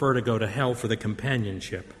would prefer to go to hell for the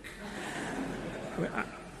companionship.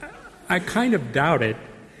 I kind of doubt it.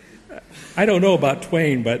 I don't know about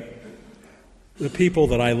Twain, but the people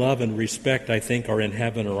that I love and respect, I think, are in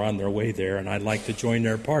heaven or on their way there, and I'd like to join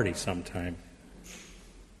their party sometime.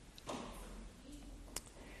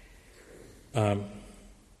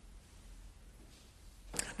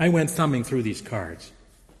 I went thumbing through these cards.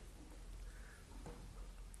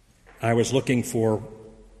 I was looking for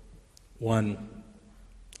one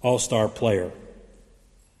all-star player.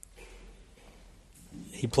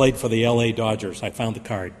 He played for the LA Dodgers. I found the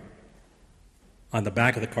card. On the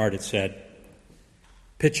back of the card it said,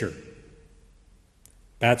 pitcher,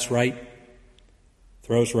 bats right,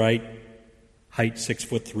 throws right, height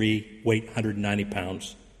 6'3", weight 190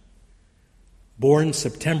 pounds. Born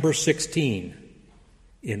September 16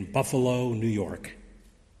 in Buffalo, New York.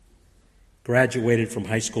 Graduated from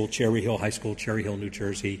Cherry Hill, New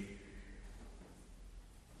Jersey.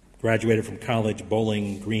 Graduated from college,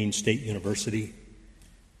 Bowling Green State University.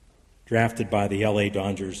 Drafted by the LA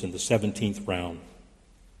Dodgers in the 17th round.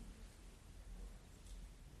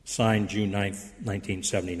 Signed June 9th,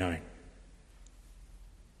 1979.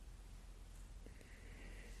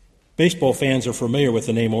 Baseball fans are familiar with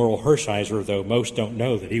the name Orel Hershiser, though most don't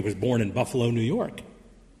know that he was born in Buffalo, New York.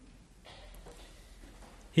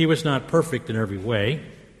 He was not perfect in every way,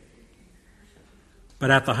 but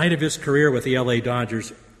at the height of his career with the LA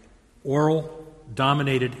Dodgers, Orel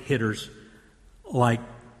dominated hitters like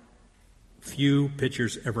few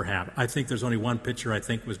pitchers ever have. I think there's only one pitcher I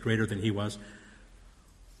think was greater than he was.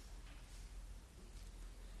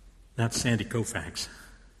 That's Sandy Koufax.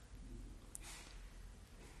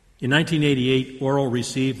 In 1988, Orel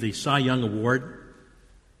received the Cy Young Award,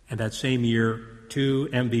 and that same year, 2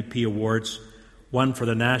 MVP awards, one for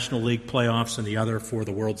the National League playoffs and the other for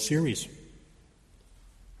the World Series.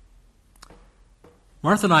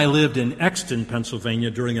 Martha and I lived in Exton,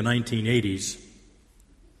 Pennsylvania during the 1980s,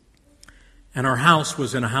 and our house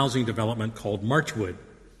was in a housing development called Marchwood,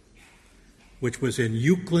 which was in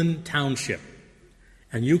Euclid Township.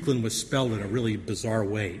 And Euclid was spelled in a really bizarre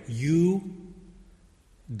way. U-W-C-H-L.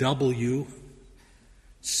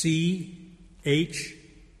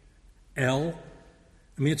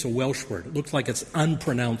 I mean, it's a Welsh word. It looks like it's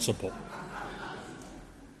unpronounceable.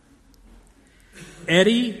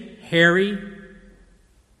 Eddie, Harry,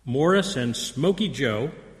 Morris, and Smokey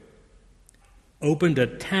Joe opened a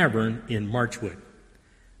tavern in Marchwood.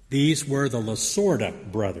 These were the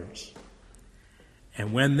Lasorda brothers.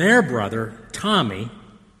 And when their brother, Tommy,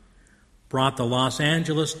 brought the Los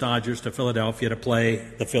Angeles Dodgers to Philadelphia to play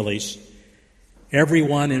the Phillies,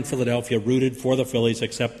 everyone in Philadelphia rooted for the Phillies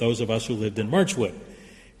except those of us who lived in Marchwood,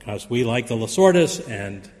 because we liked the Lasordas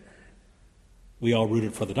and we all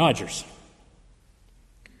rooted for the Dodgers.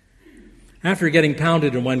 After getting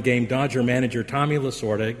pounded in one game, Dodger manager Tommy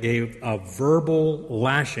Lasorda gave a verbal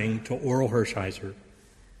lashing to Orel Hershiser,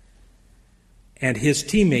 and his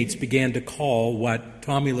teammates began to call what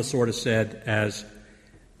Tommy Lasorda said as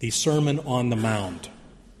the Sermon on the Mound.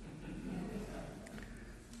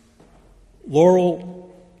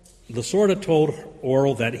 Lasorda told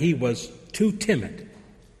Orel that he was too timid.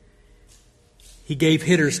 He gave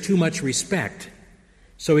hitters too much respect.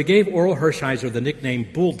 So he gave Orel Hershiser the nickname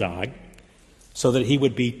Bulldog so that he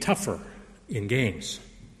would be tougher in games.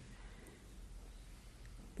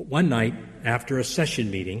 But one night, after a session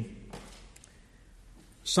meeting,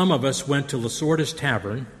 some of us went to Lasorda's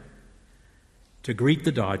Tavern to greet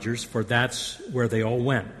the Dodgers, for that's where they all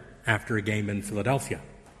went after a game in Philadelphia.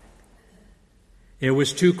 It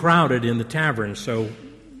was too crowded in the tavern, so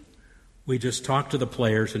we just talked to the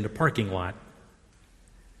players in the parking lot.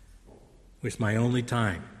 It was my only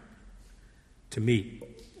time to meet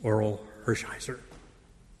Orel Hershiser.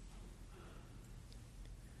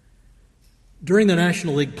 During the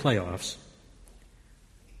National League playoffs,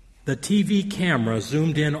 the TV camera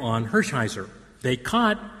zoomed in on Hershiser. They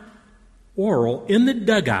caught Orel in the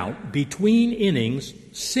dugout between innings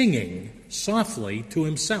singing softly to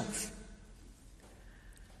himself.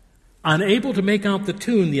 Unable to make out the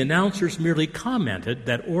tune, the announcers merely commented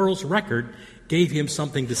that Orel's record gave him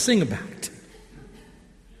something to sing about.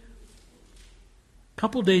 A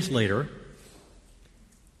couple days later,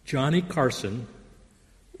 Johnny Carson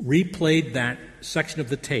replayed that section of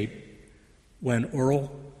the tape when Orel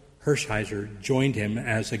Hershiser joined him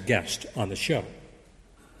as a guest on the show.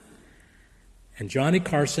 And Johnny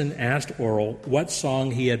Carson asked Orel what song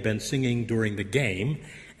he had been singing during the game,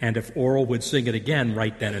 and if Orel would sing it again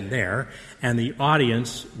right then and there. And the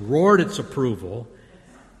audience roared its approval,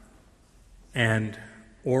 and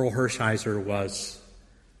Orel Hershiser was,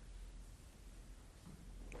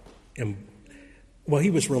 he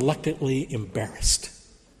was reluctantly embarrassed.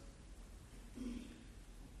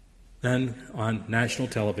 Then on national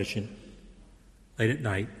television, late at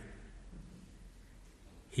night,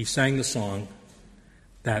 he sang the song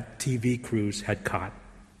that TV crews had caught.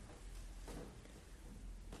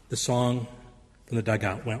 The song from the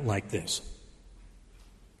dugout went like this.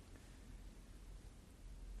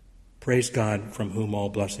 Praise God from whom all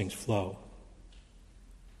blessings flow.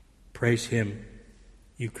 Praise him,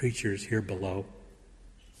 you creatures here below.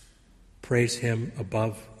 Praise him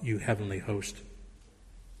above, you heavenly host.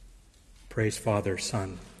 Praise Father,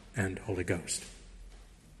 Son, and Holy Ghost.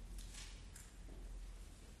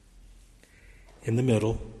 In the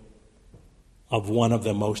middle of one of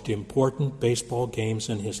the most important baseball games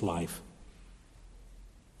in his life,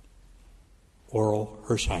 Orel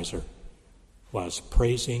Hershiser was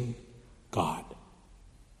praising God.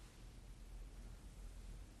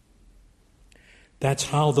 That's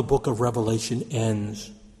how the book of Revelation ends.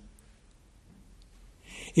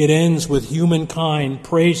 It ends with humankind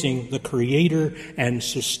praising the creator and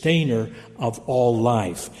sustainer of all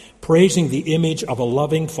life, praising the image of a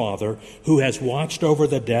loving Father who has watched over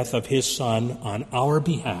the death of his Son on our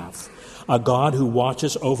behalf, a God who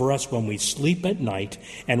watches over us when we sleep at night,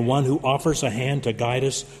 and one who offers a hand to guide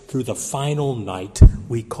us through the final night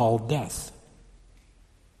we call death.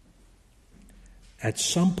 At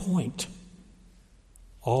some point,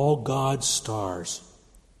 all God's stars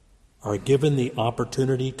are given the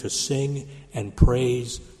opportunity to sing and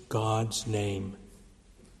praise God's name.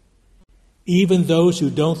 Even those who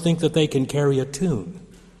don't think that they can carry a tune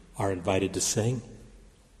are invited to sing.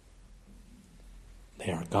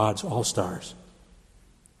 They are God's all-stars,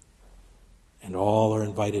 and all are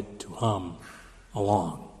invited to hum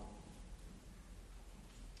along.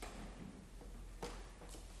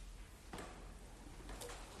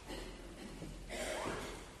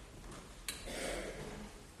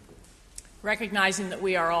 Recognizing that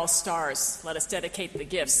we are all stars, let us dedicate the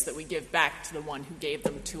gifts that we give back to the one who gave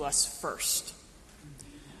them to us first.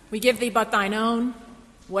 We give thee but thine own,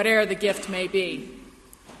 whate'er the gift may be.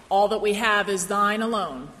 All that we have is thine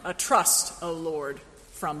alone, a trust, O Lord,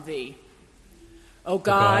 from thee. O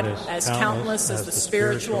God, as countless as the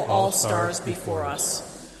spiritual all-stars before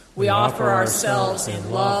us, we offer ourselves in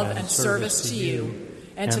love and service to you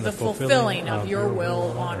and to the fulfilling of your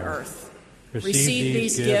will on earth. Receive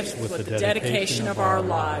these gifts with the dedication of our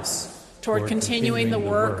lives toward continuing the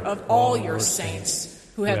work of all your saints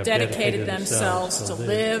who have dedicated themselves to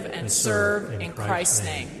live and serve in Christ's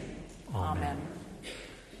name. Amen.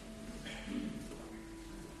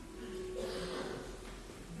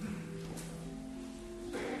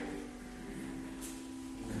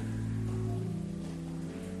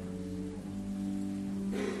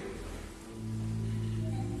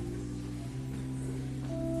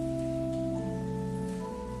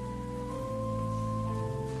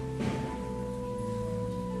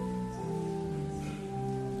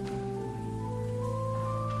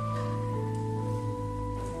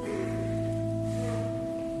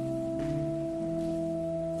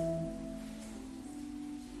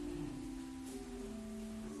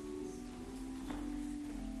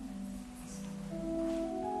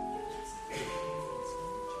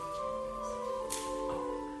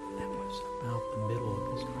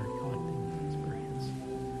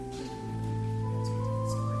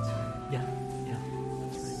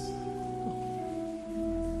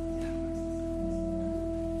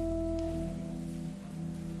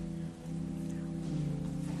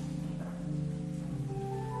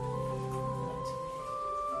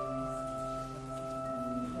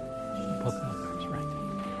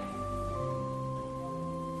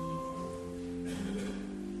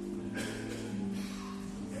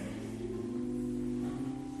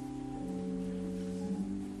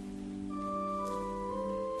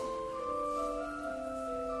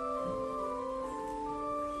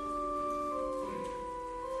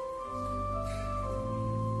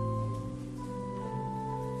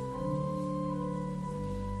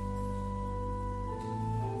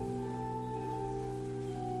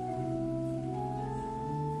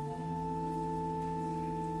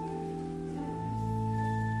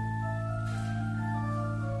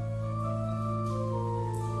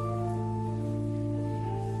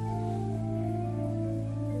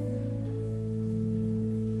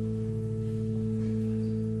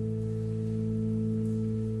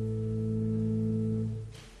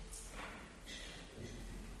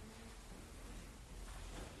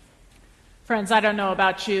 Friends, I don't know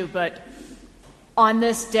about you, but on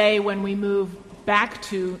this day when we move back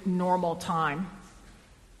to normal time,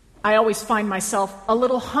 I always find myself a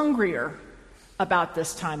little hungrier about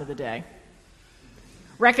this time of the day,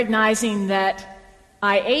 recognizing that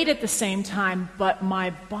I ate at the same time, but my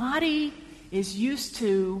body is used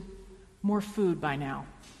to more food by now.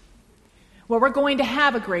 Well, we're going to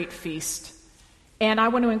have a great feast, and I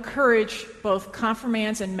want to encourage both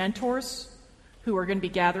confirmands and mentors who are going to be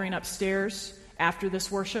gathering upstairs after this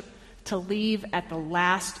worship to leave at the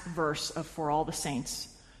last verse of For All the Saints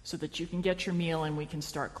so that you can get your meal and we can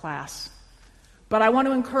start class. But I want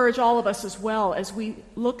to encourage all of us as well as we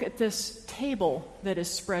look at this table that is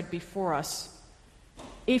spread before us.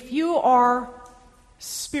 If you are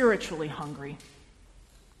spiritually hungry,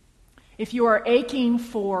 if you are aching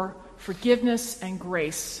for forgiveness and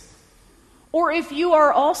grace, or if you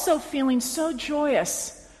are also feeling so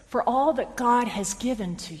joyous for all that God has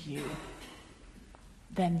given to you,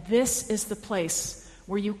 then this is the place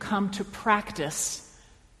where you come to practice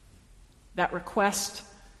that request,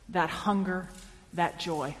 that hunger, that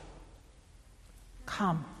joy.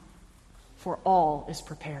 Come, for all is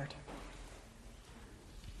prepared.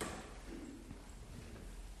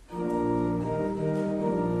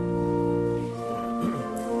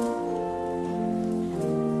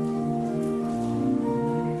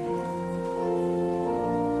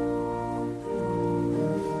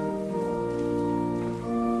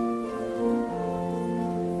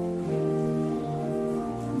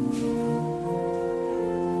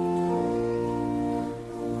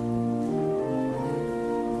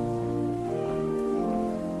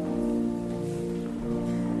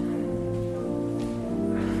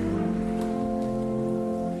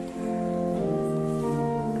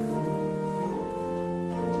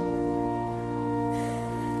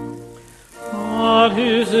 What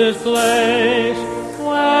is this place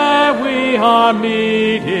where we are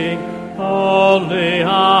meeting? Only a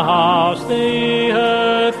house, the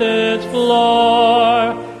earth its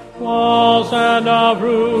floor, walls and a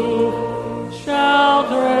roof,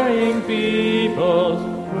 sheltering peoples,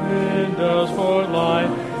 windows for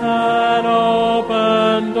light, an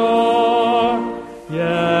open door.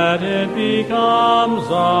 Yet it becomes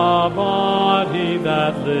a body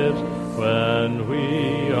that lives when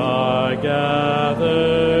we are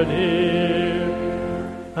gathered here,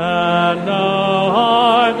 and know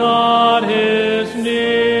our God is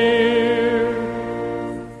near.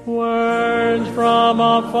 Words from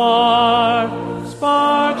afar,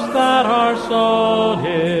 sparks that are sown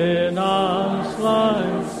in us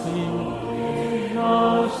like seed,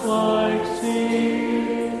 us like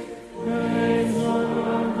seed, dreams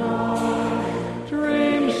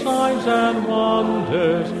dreams, signs and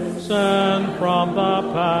wonders sent from the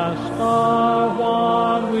past are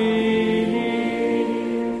what we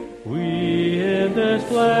need. We in this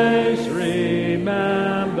place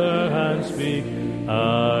remember and speak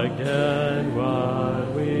again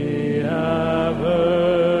what we have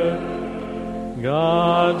heard.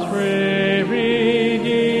 God's free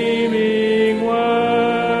redeeming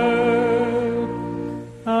word,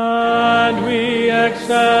 and we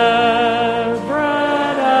accept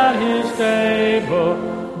bread at his table,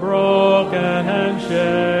 broken and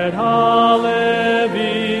shed, a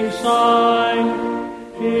living sign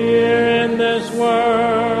here in this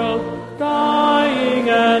world, dying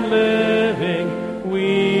and living.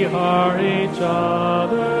 We are each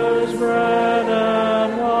other's bread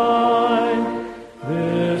and wine.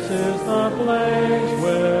 This is the place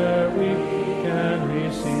where we can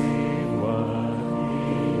receive what we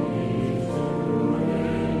need to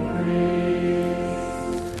breathe.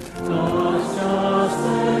 God's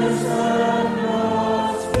justice and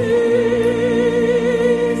God's peace.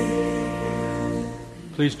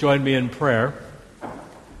 Please join me in prayer.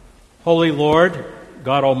 Holy Lord,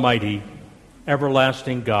 God Almighty,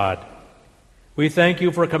 everlasting God, we thank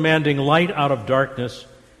you for commanding light out of darkness,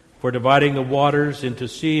 for dividing the waters into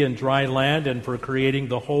sea and dry land, and for creating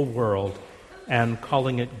the whole world and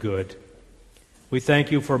calling it good. We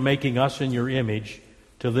thank you for making us in your image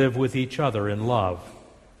to live with each other in love,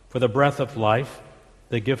 for the breath of life,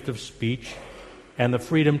 the gift of speech, and the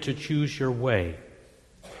freedom to choose your way.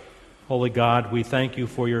 Holy God, we thank you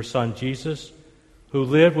for your Son, Jesus, who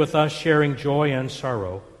lived with us sharing joy and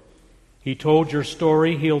sorrow. He told your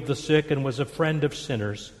story, healed the sick, and was a friend of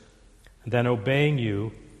sinners. And then, obeying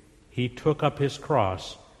you, he took up his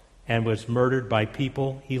cross and was murdered by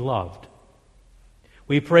people he loved.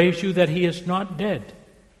 We praise you that he is not dead,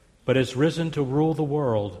 but is risen to rule the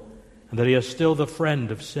world, and that he is still the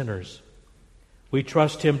friend of sinners. We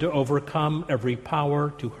trust him to overcome every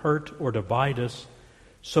power to hurt or divide us,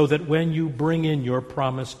 so that when you bring in your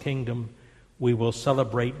promised kingdom, we will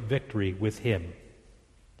celebrate victory with him.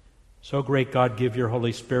 So, great God, give your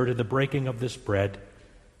Holy Spirit in the breaking of this bread,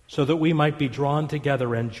 so that we might be drawn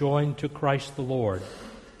together and joined to Christ the Lord,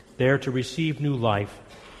 there to receive new life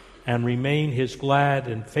and remain his glad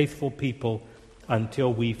and faithful people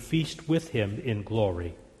until we feast with him in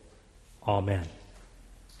glory. Amen.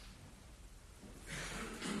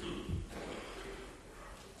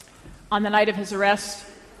 On the night of his arrest,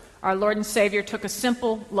 our Lord and Savior took a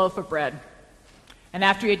simple loaf of bread, and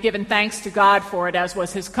after he had given thanks to God for it, as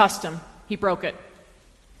was his custom, he broke it.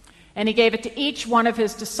 And he gave it to each one of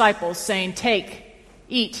his disciples, saying, "Take,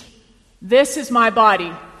 eat. This is my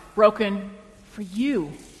body, broken for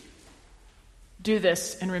you. Do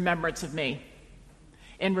this in remembrance of me."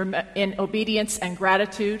 In obedience and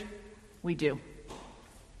gratitude, we do.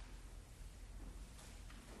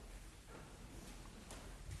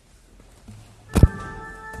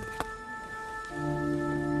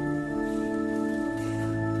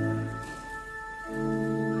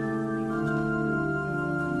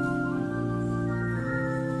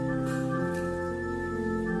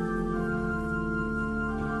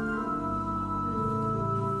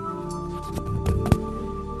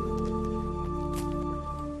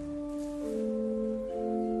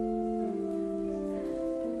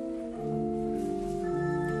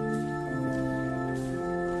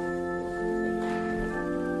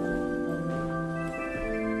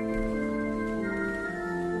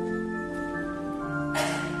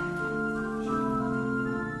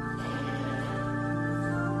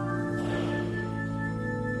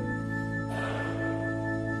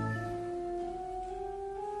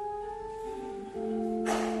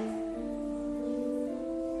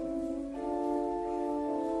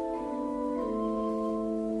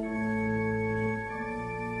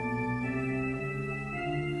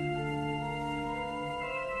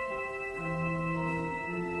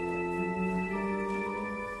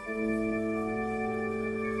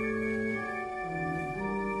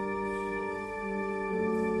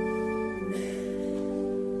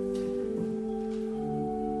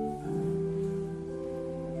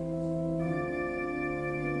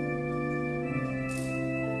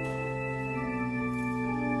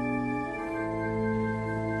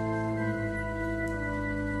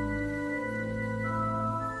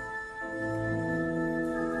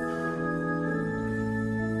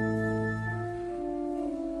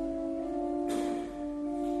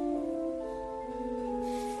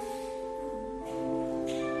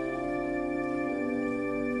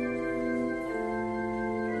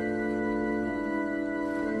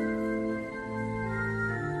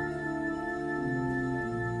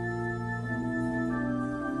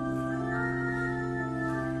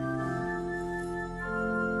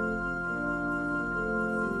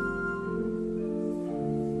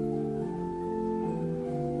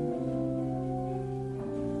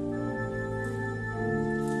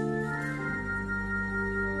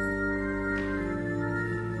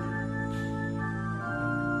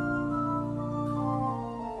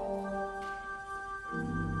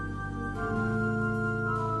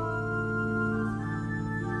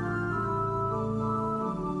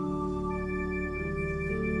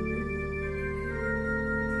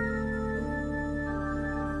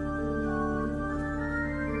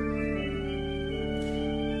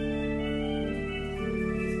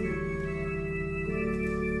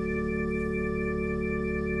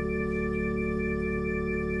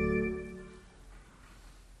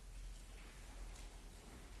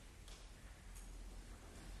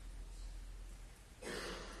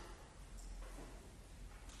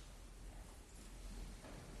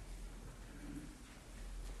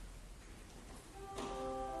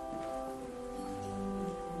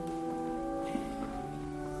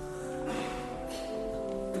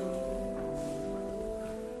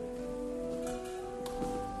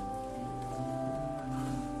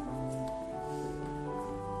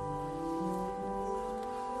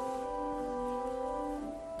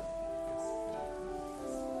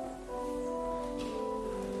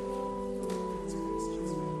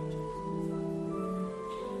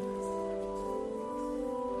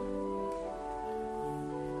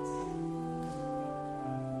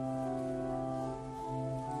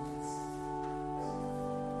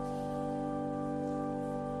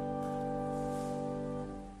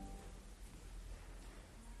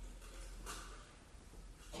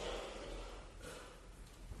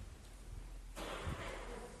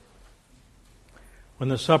 When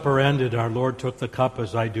the supper ended, our Lord took the cup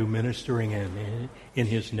as I do, ministering in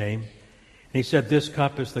his name. And he said, "This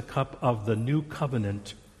cup is the cup of the new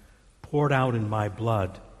covenant poured out in my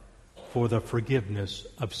blood for the forgiveness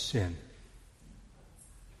of sin.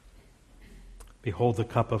 Behold the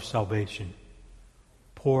cup of salvation.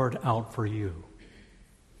 poured out for you.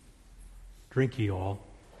 Drink ye all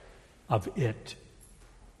of it.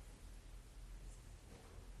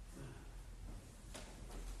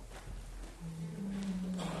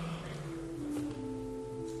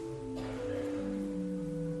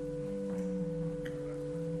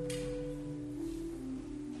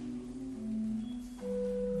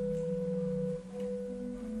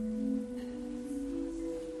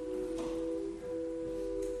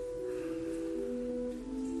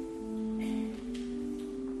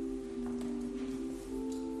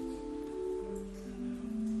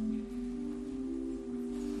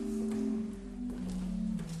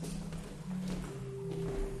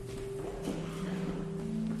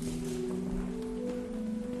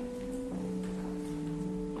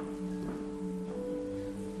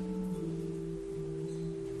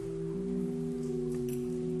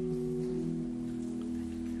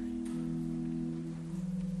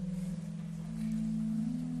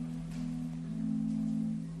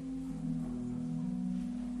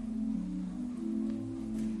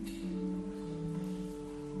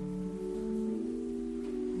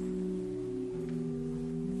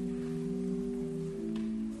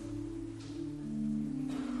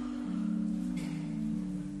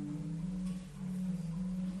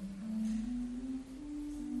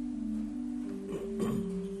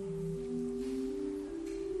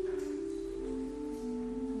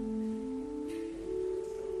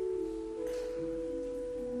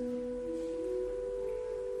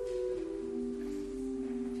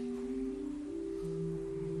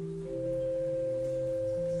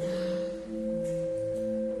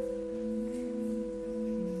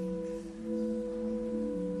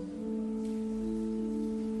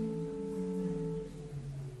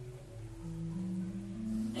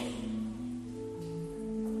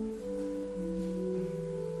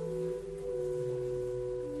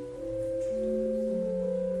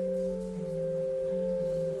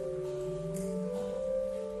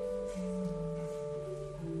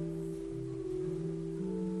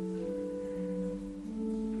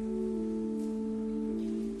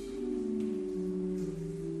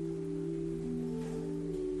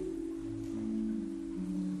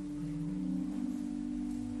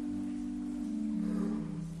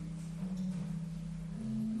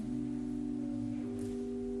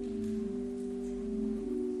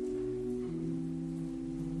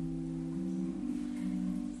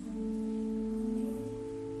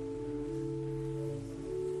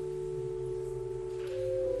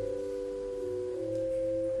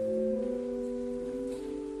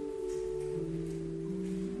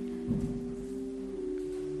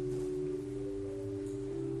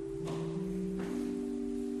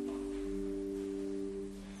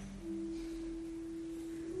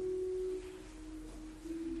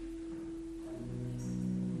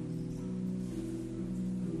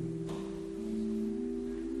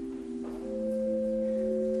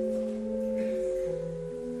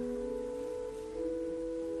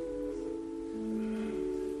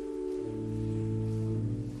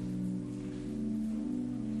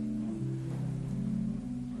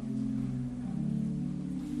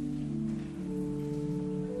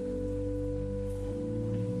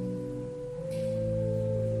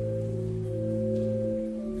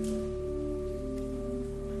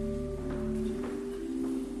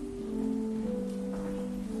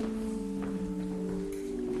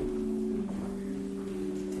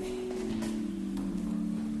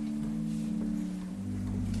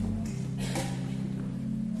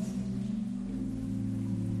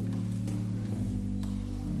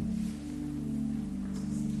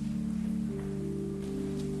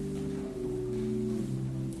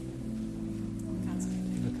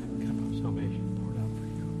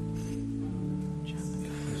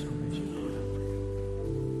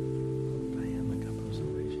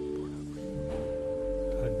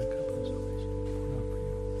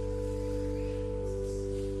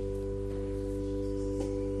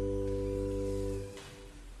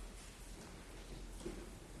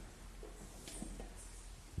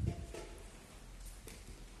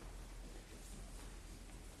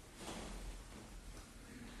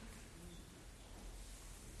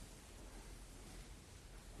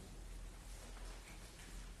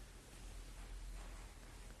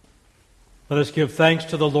 Let us give thanks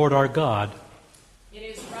to the Lord our God. It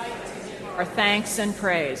is right to give our thanks and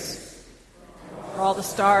praise for all the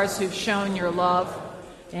stars who've shown your love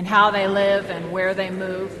in how they live and where they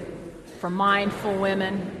move, for mindful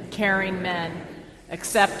women, caring men.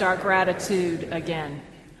 Accept our gratitude again.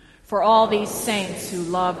 For all these saints who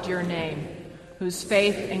loved your name, whose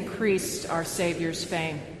faith increased our Savior's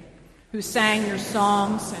fame, who sang your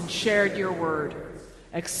songs and shared your word,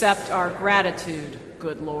 accept our gratitude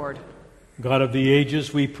good Lord. God of the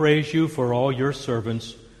ages, we praise you for all your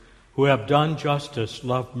servants who have done justice,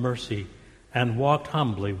 loved mercy, and walked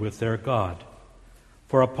humbly with their God.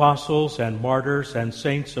 For apostles and martyrs and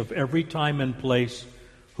saints of every time and place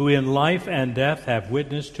who in life and death have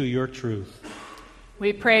witnessed to your truth.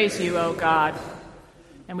 We praise you, O God,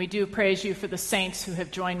 and we do praise you for the saints who have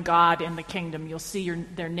joined God in the kingdom. You'll see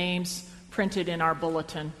their names printed in our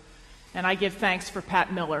bulletin. And I give thanks for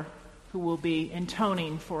Pat Miller, who will be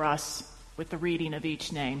intoning for us with the reading of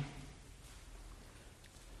each name.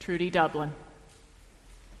 Trudy Dublin.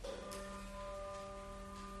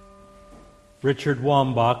 Richard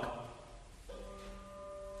Wambach.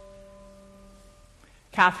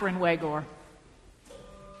 Catherine Wegor.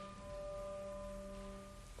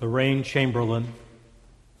 Lorraine Chamberlain.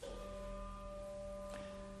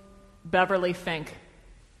 Beverly Fink.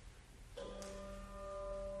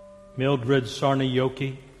 Mildred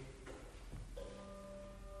Sarnayoki.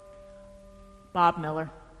 Bob Miller.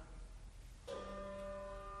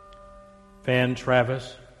 Van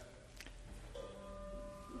Travis.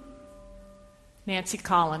 Nancy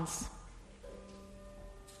Collins.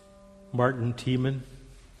 Martin Tiemann.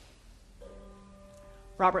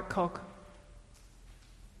 Robert Koch.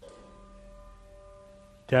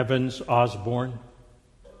 Devins Osborne.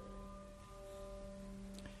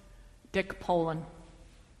 Dick Poland.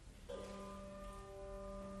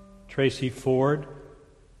 Tracy Ford.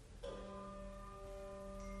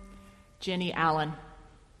 Ginny Allen.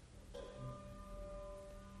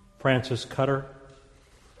 Francis Cutter.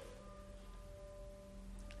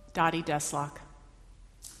 Dottie Deslock.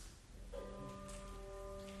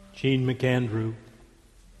 Jean McAndrew.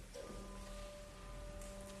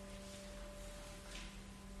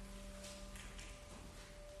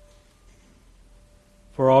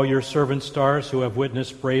 For all your servant stars who have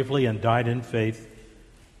witnessed bravely and died in faith,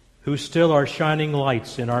 who still are shining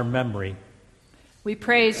lights in our memory, We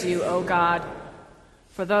praise you, O God,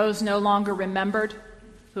 for those no longer remembered,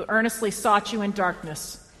 who earnestly sought you in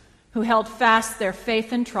darkness, who held fast their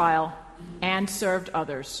faith in trial and served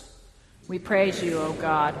others. We praise you, O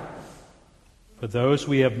God. for those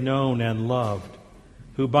we have known and loved,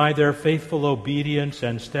 who by their faithful obedience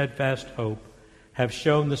and steadfast hope have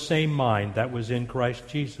shown the same mind that was in Christ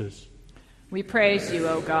Jesus. We praise you,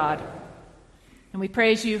 O God. And we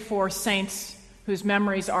praise you for saints whose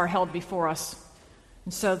memories are held before us.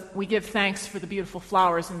 And so we give thanks for the beautiful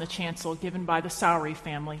flowers in the chancel given by the Sowery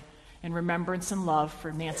family in remembrance and love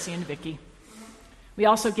for Nancy and Vicky. We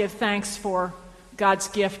also give thanks for God's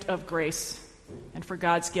gift of grace and for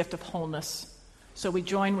God's gift of wholeness. So we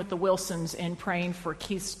join with the Wilsons in praying for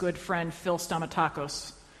Keith's good friend Phil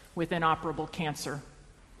Stamatakos with inoperable cancer.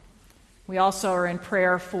 We also are in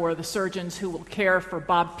prayer for the surgeons who will care for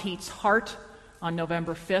Bob Pete's heart on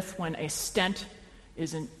November 5th when a stent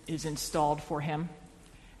is installed for him.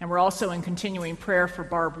 And we're also in continuing prayer for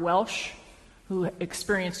Barb Welsh, who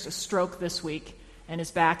experienced a stroke this week and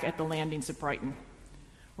is back at the landings at Brighton.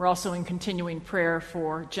 We're also in continuing prayer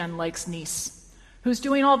for Jen Lake's niece, who's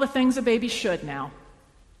doing all the things a baby should now.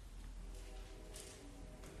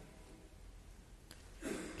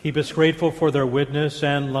 Keep us grateful for their witness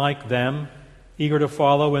and, like them, eager to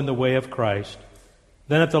follow in the way of Christ.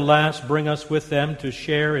 Then at the last bring us with them to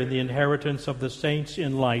share in the inheritance of the saints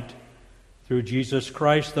in light, through Jesus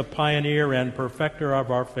Christ, the pioneer and perfecter of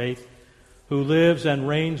our faith, who lives and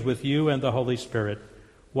reigns with you and the Holy Spirit,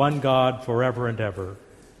 one God forever and ever.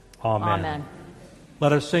 Amen. Amen.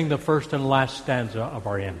 Let us sing the first and last stanza of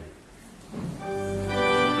our hymn.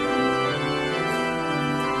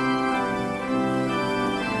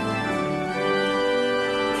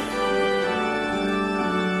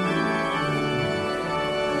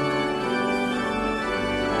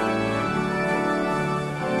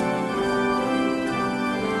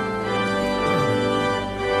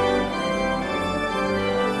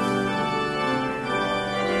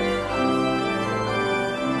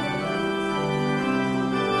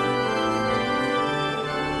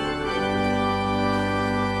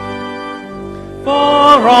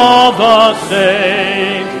 For all the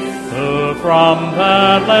saints who from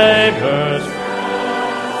their labors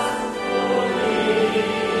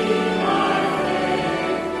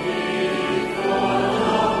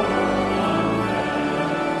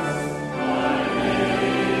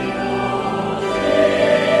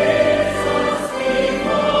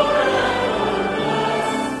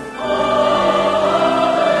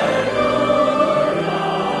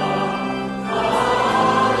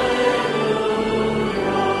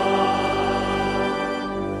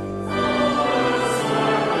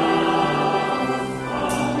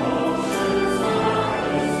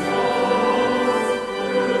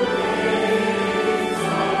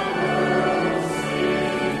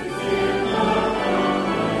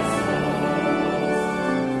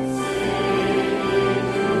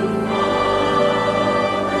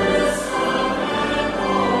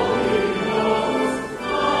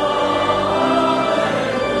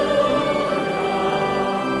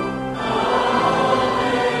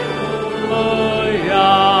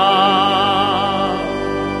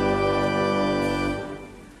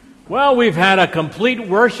now we've had a complete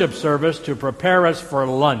worship service to prepare us for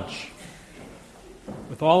lunch.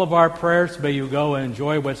 With all of our prayers, may you go and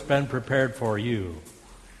enjoy what's been prepared for you.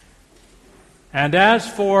 And as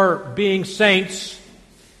for being saints,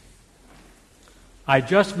 I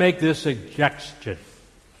just make this suggestion.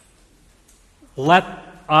 Let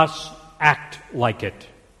us act like it.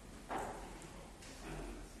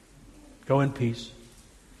 Go in peace.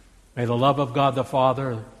 May the love of God the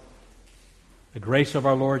Father, the grace of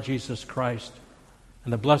our Lord Jesus Christ,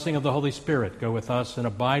 and the blessing of the Holy Spirit go with us and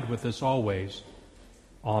abide with us always.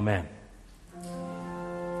 Amen.